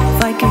xin chọn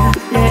vai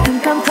kia để em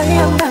cảm thấy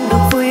em đang được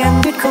vui.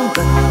 Anh biết không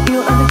cần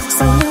yêu ơi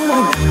sau những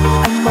lỗi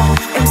lầm anh mong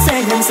em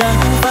sẽ nhận ra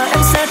và em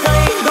sẽ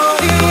thay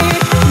đổi.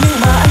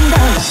 Nhưng mà anh đã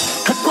làm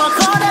thật quá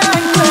khó để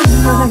anh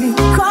quên người,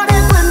 khó để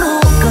quên nụ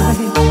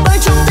cười. Bởi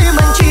trong tim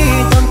anh chỉ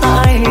tồn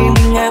tại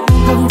mình em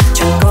thôi,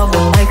 chẳng có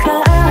một ai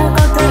khác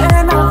có thể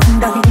nắm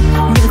đầy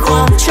những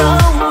khoảng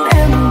trống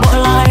em bỏ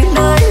lại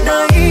nơi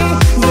đây.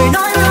 Người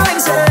nói yêu anh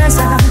dễ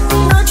dàng,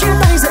 nói chia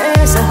tay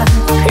dễ dàng,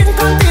 khiến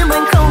con tim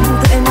anh không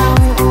thể nào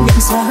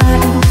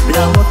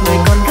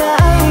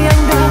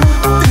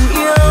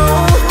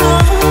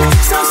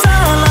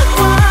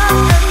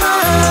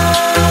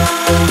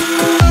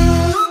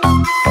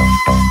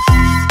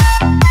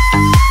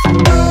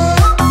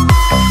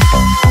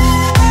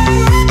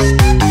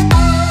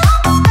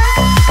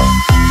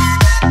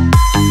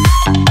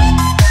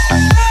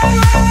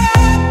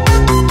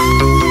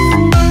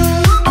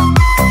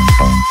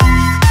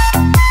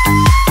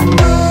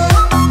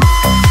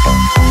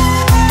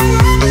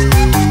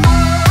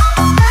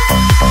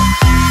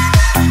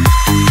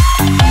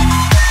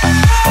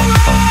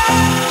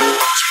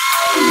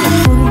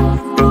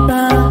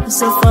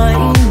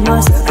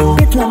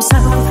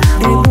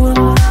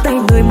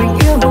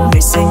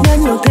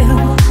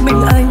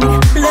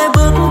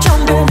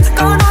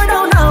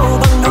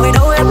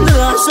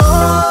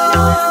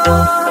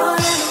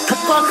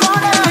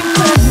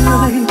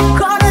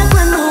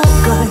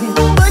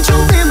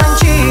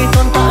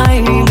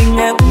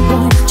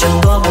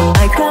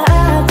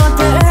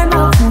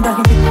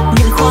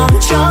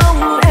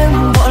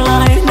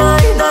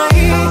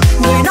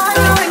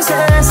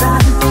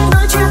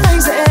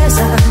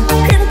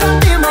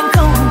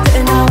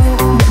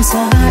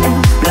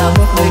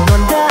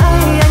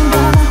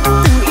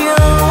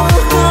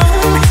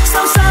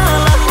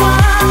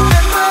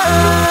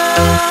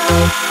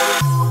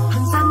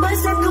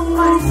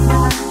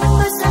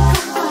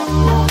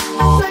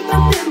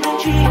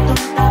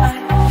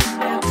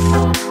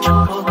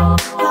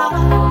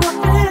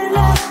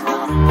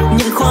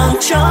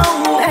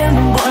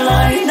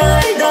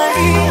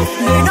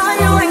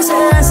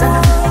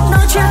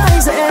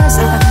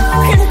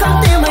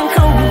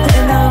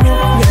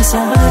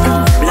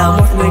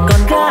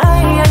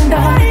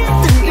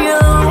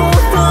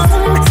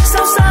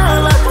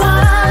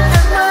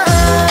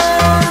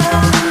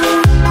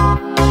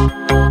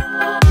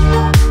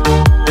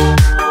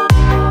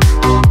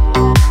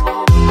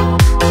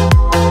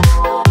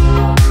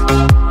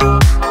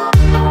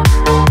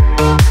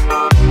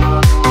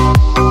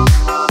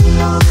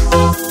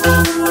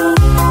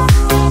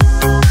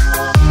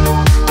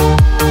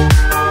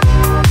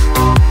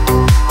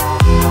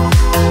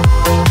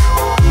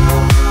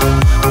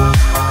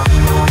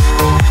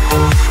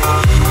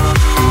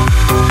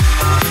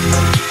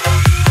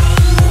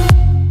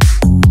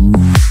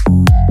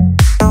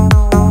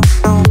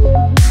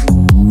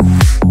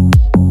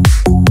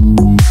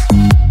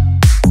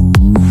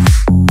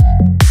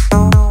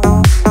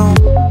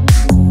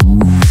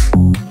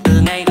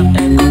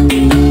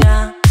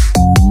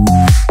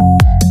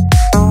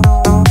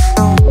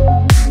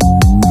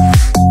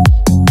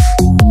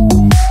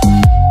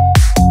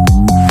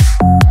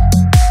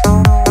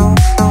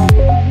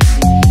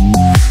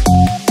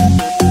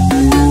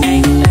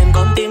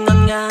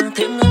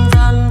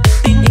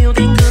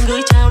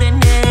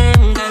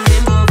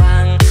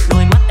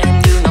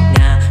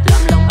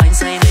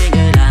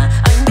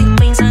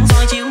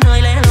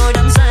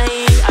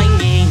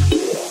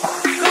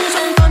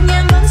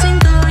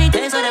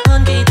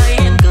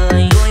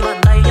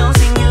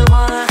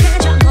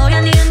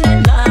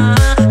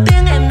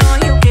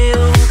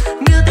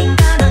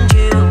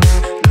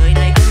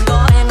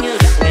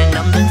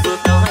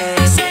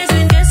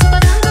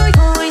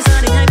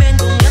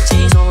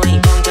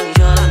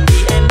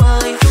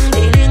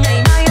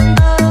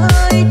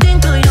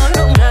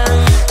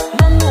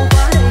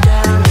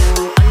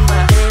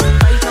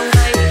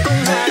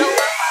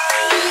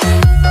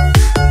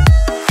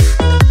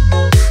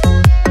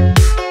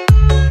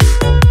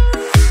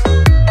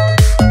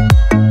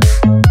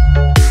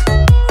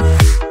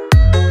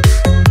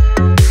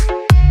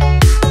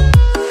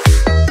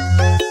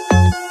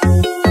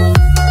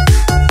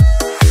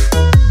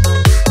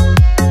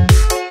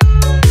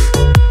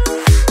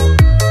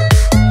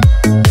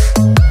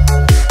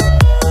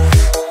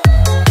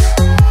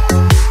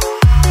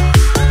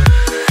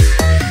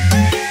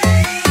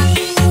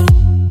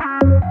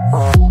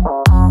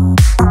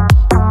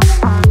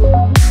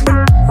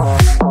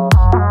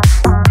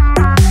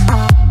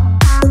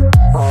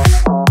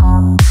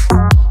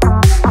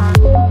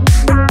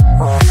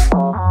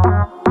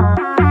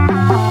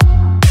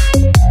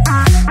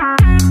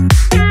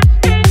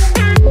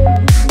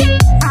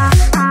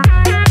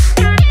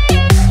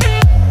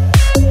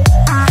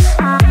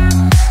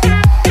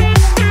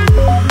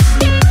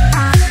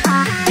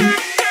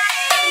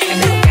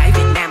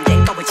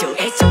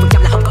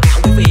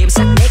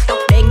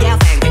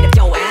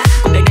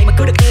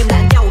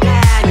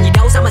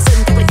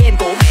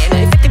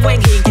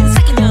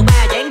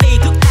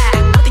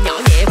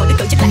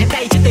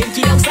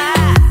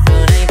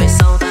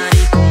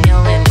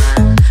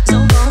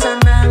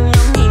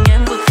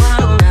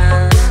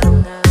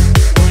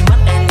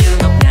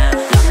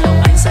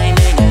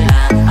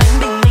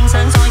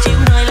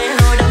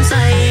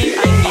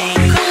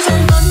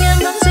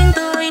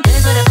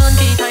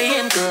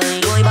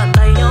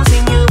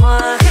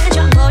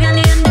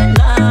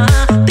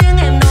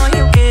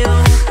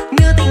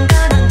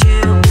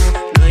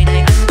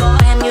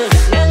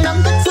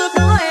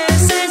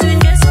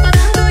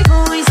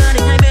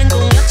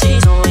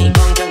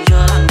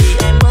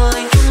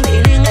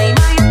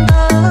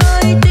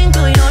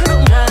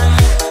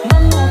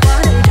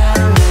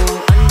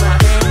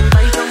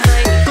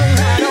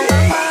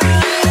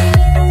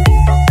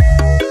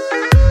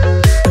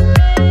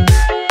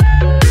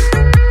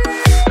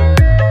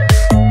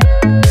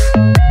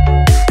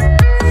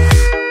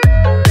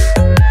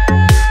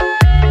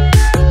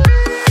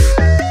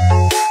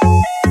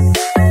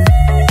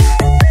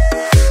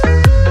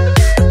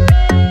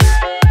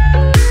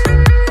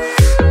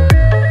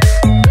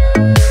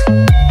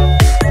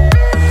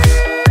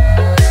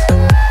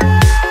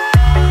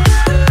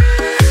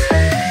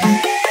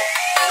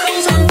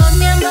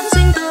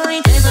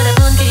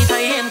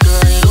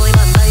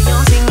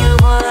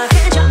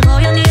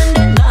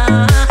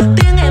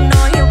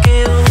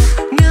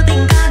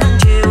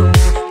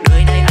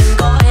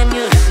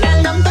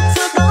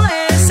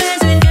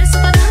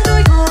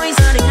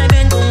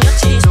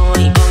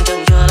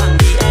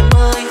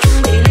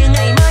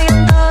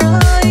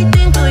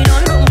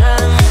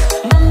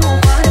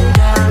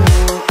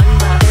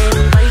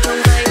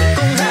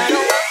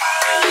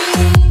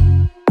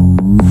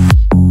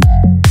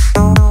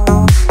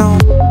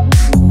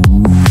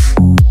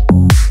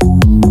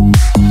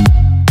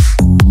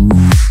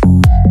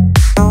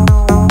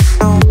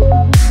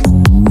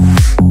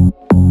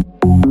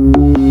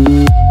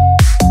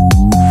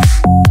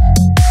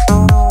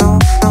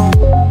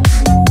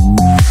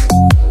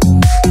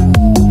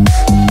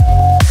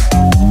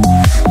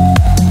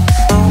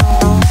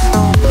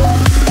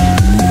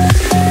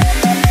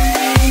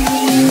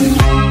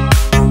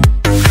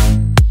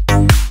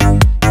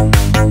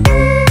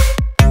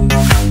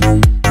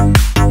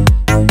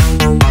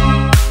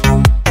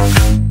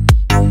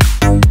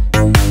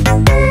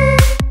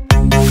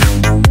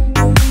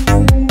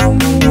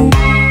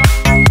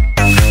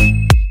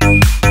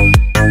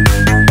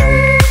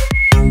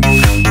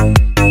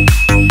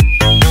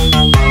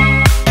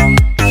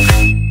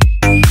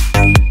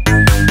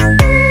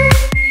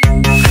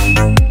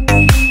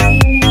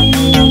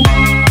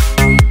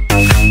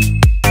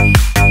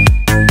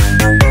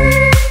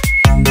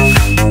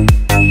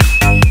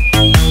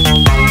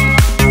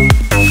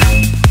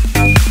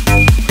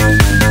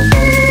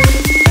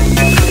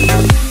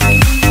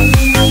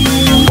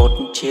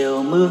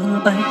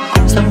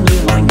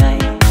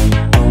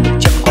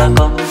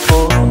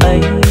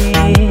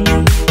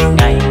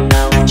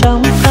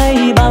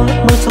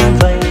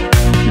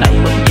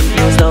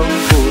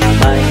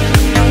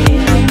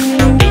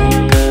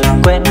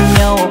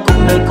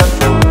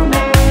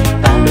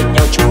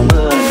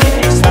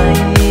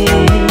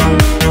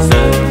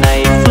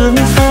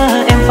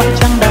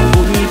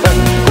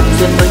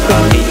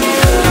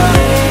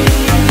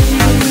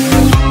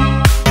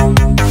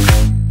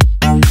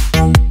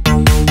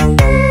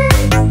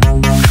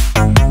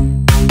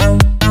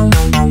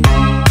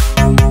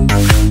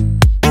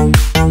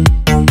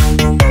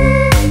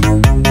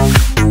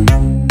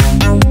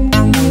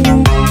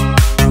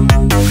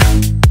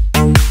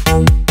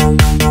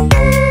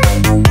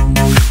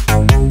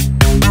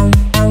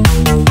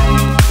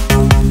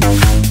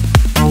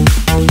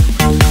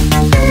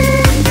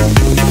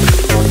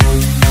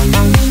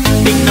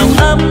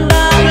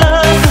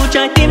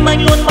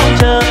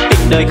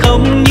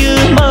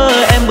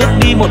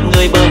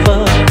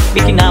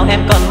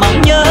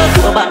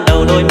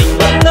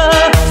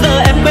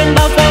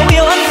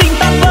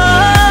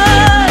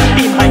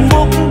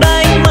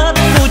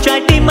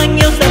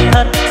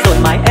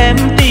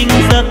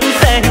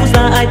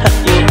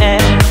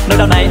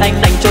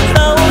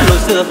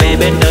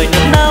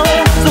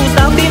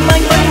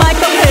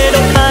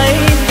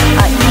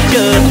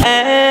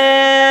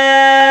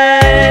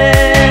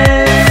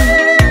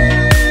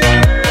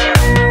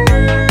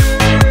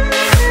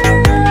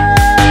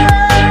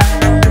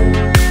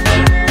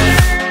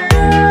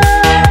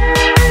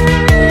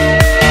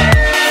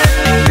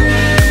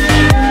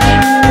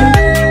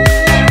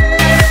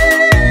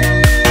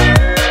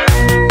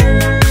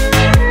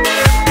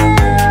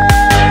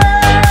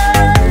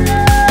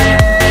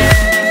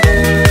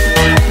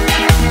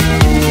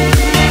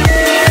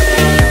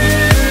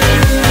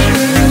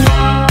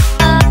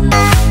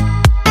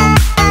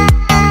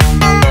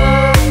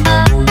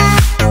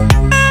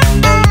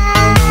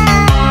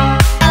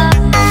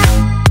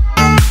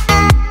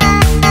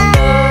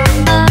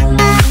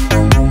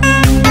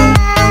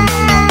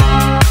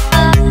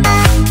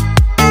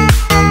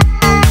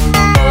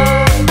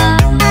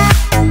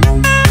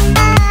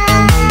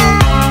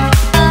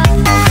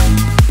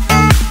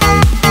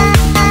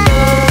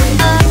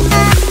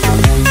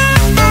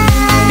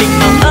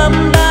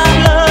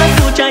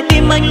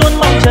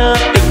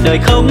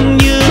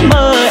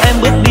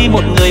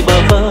một người bơ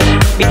vơ.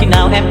 Biết khi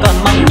nào em còn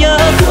mong nhớ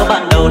của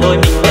ban đầu đôi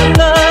mình bỡ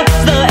ngỡ.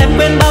 Giờ em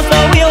quên bao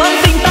dấu yêu ân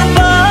tình tan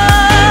vỡ.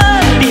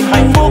 Tìm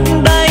hạnh phúc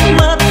đánh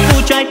mất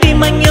dù trái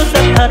tim anh yêu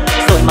rất thật.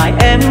 Rồi mai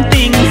em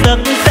tỉnh giấc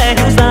sẽ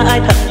hiểu ra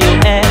ai thật yêu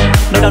em.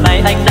 Nỗi đau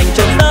này anh đành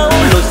trốn giấu,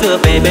 lối xưa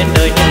về bên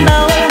đời niềm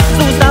đau.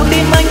 Dù sao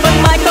tim anh vẫn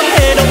mãi không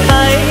hề động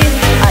tay,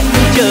 anh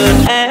chờ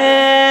em.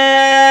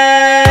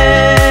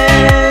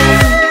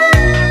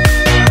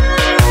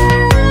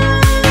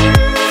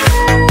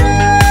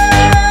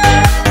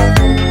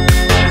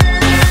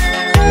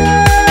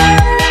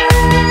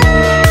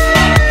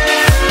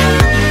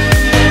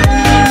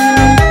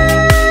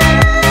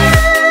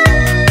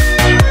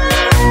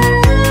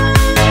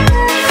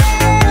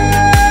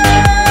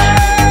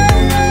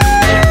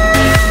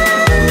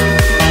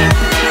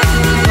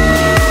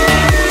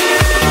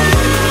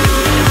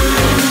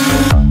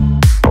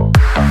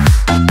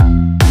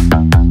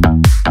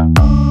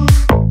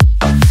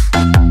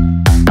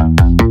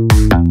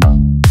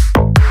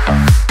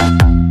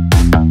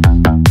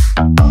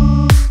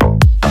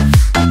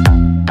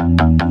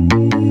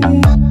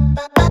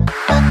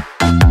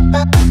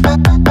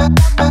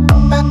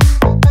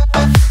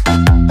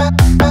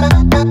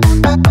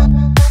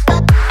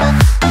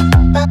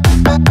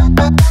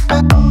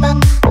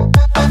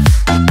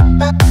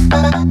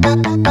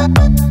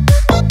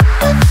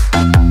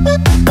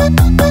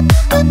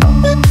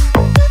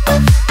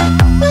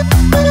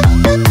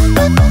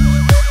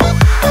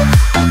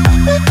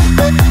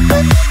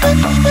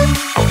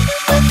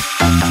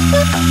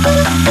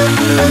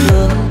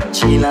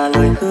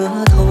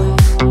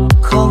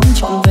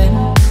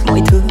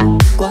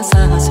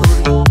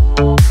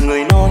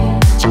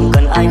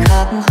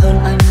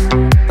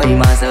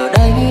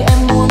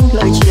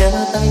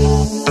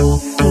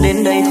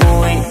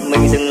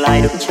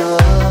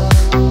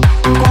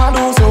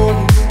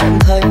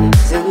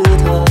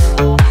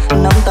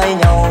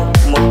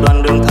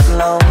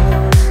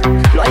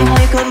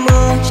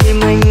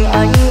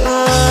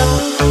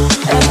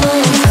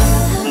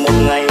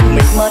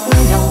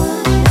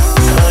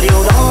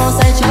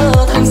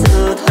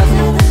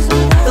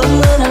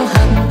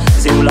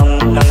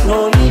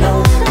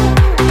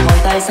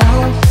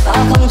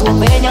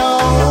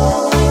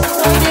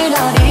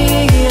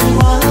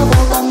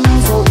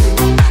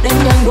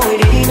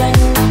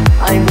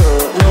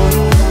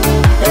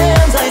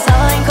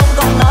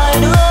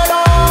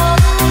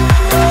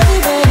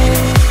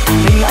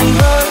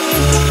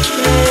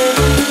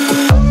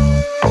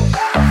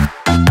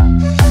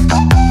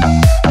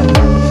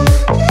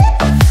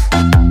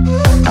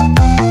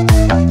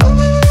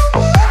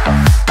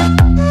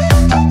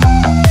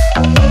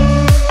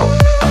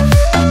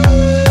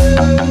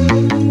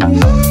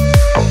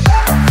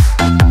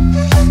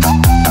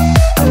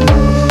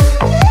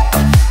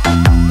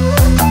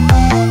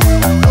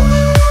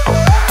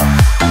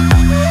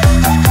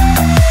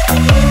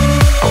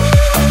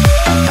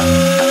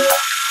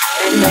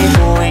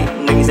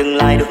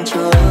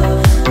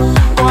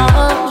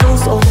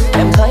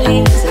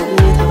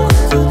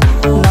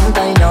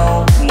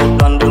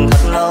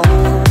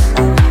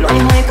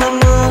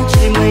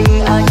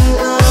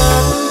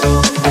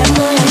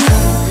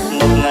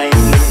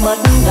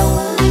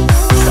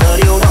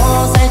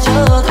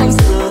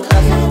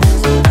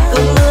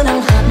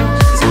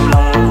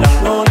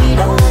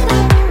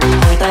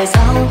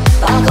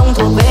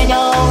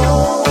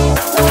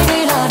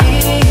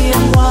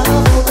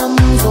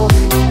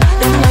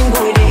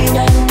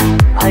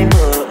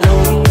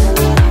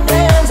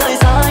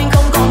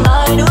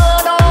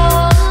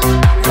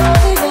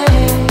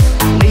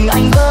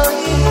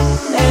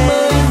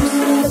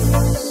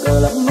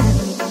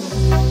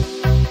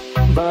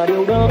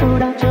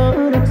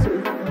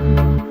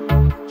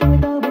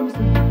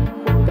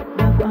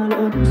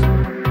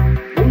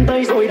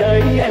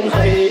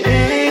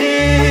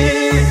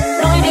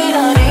 Nói đi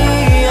là đi,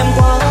 em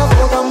quá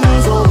vô tâm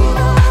rồi.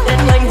 Đến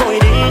nhanh vội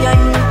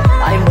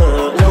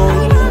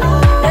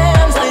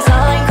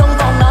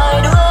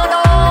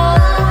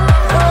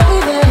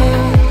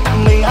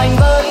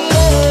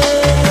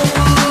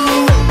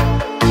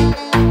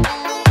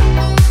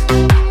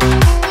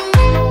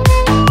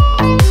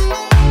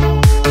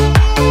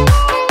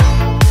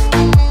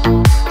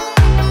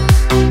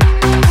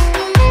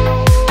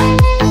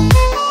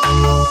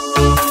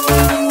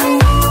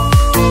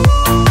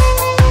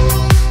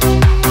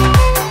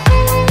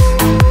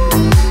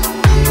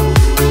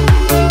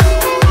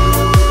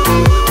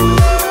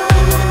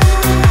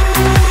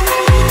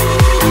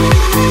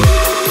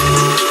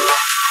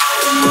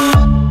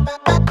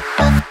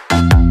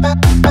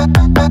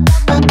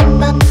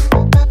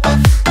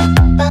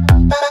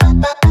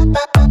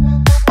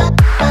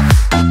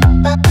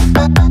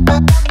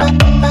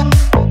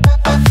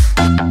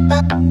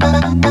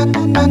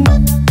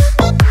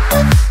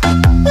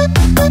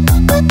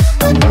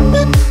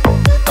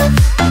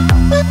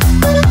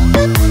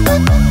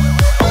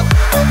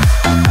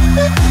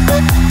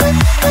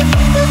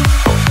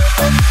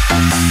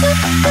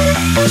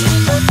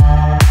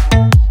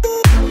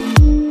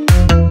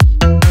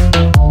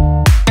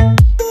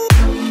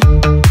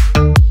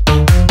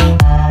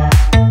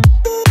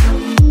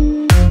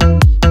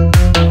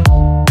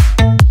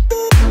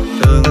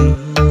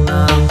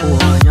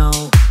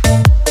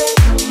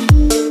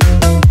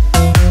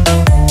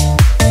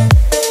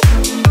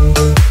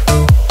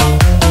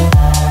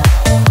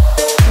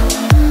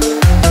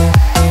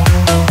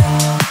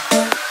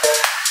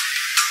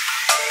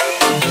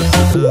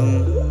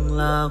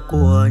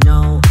của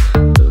nhau.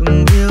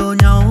 Từng yêu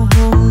nhau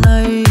hôm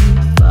nay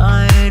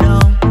phải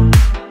đâu,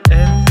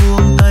 em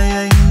buông tay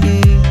anh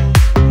đi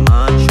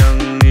mà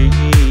chẳng nghĩ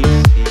gì.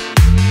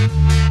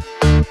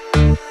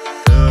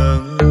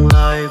 Tương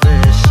lai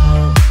về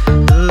sau,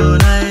 từ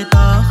nay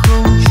ta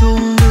không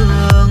chung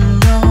đường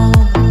nhau,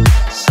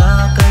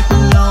 xa cách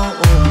nhau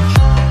ôm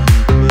trọn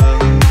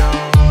thương đau.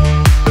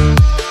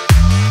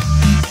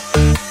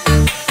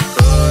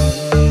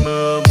 Cơn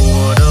mưa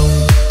mùa đông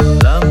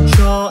làm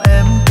cho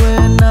em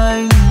quên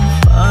anh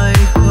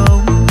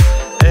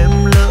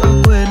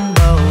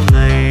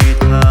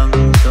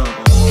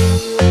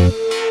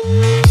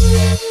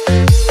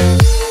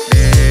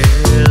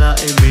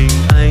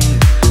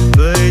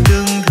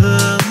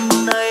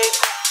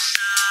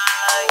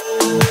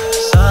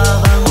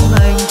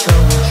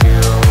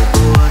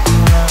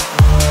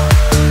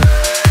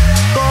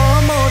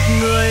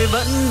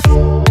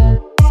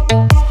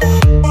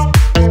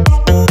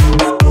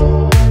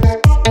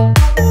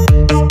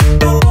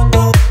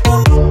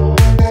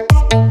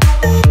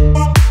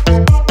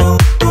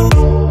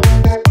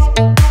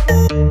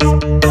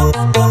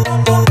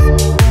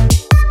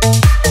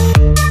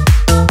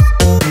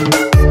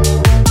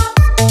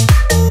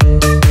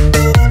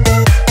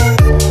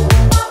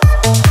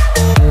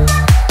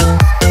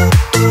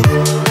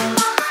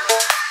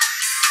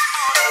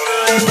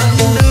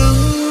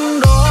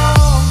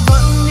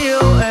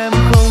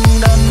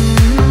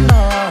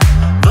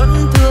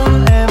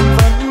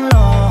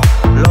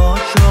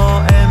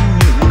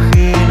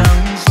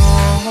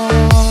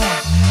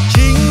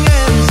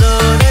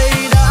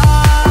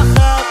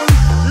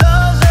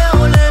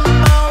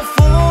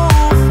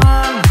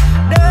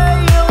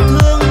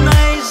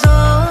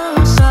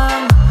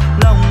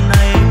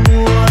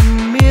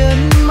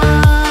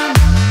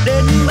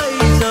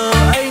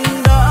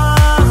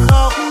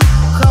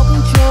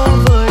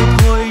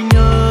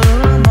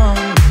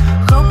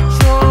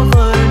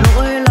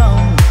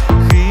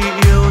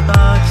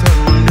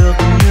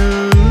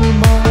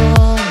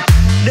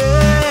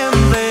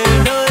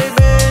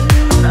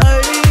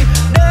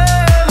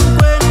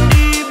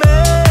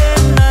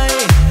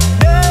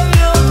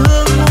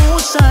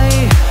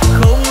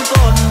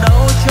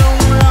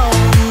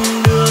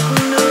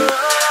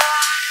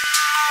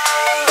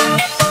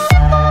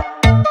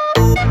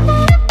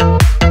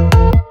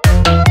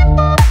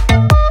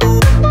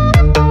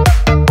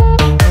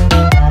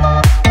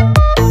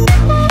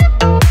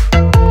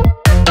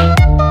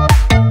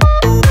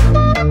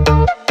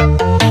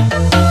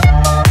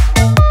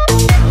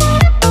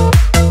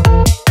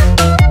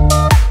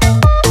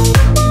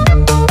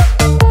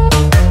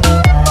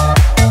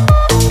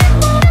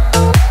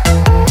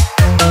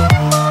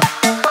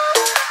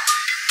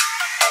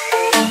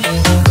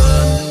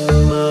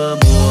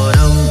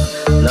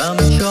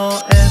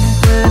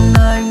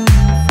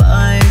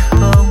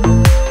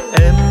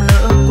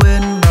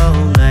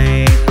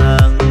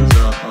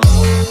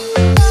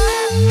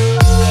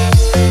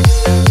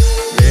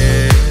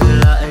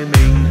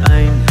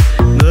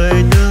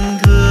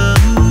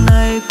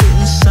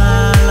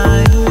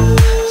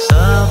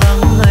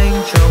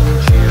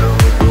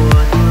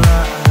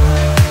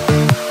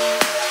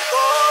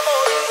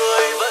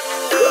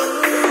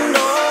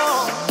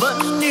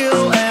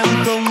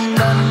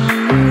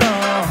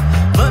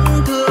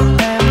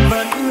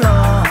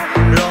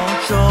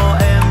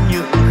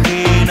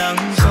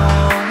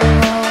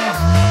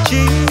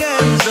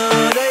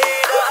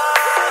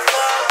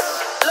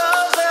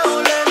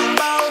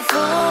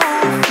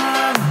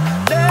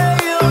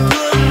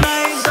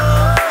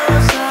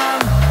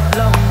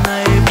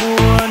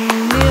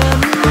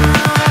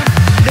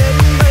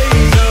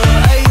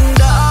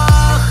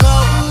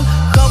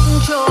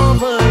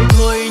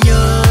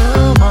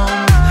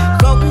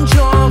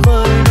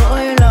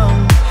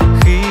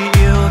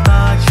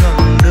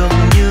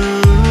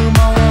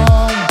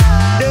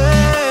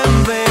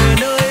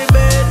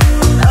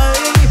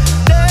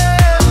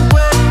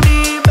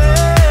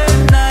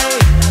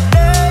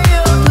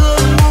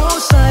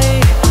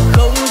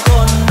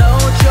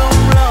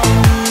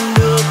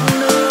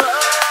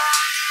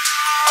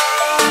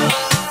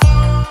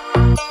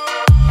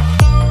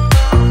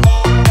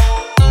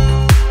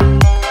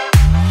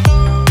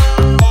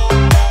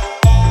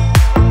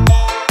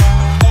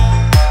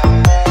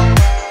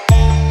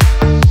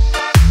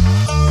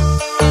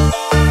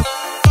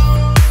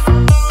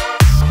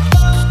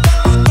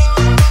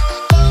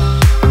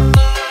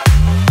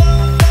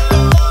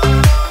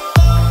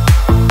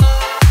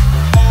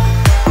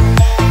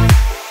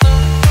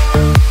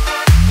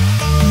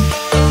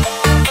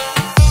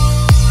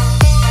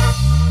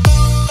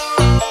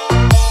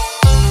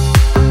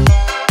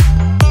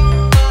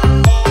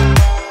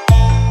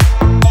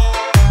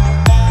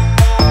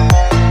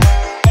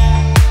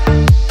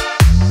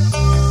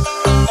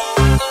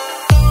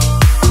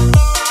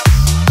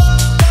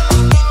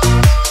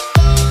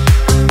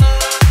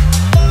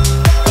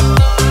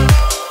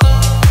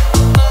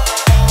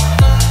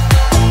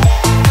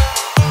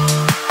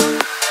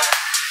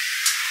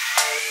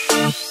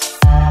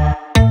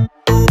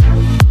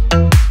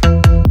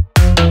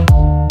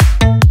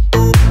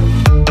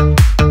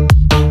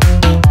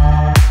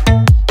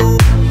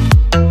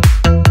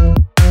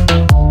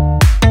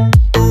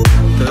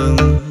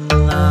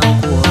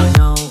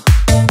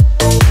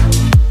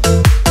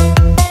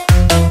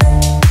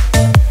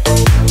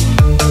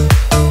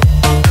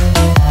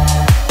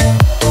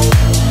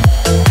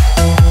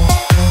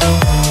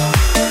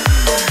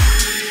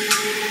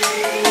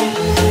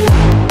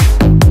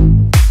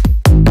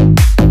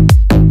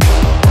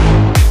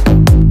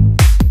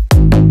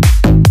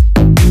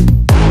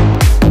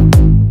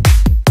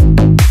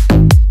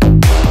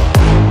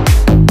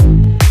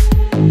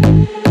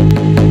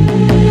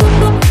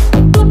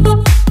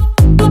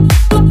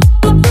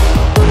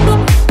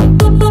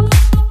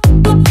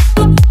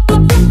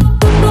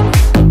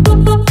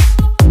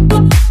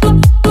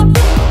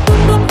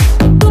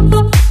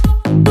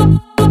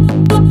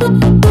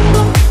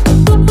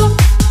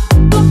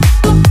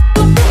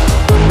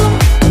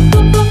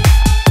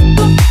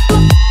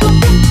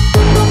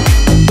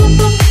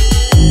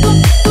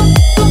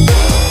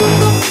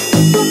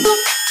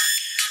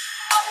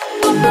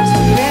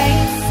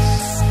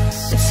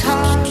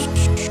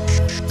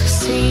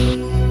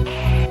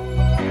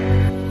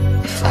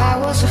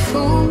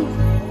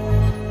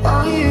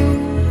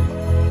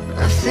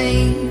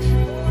fade.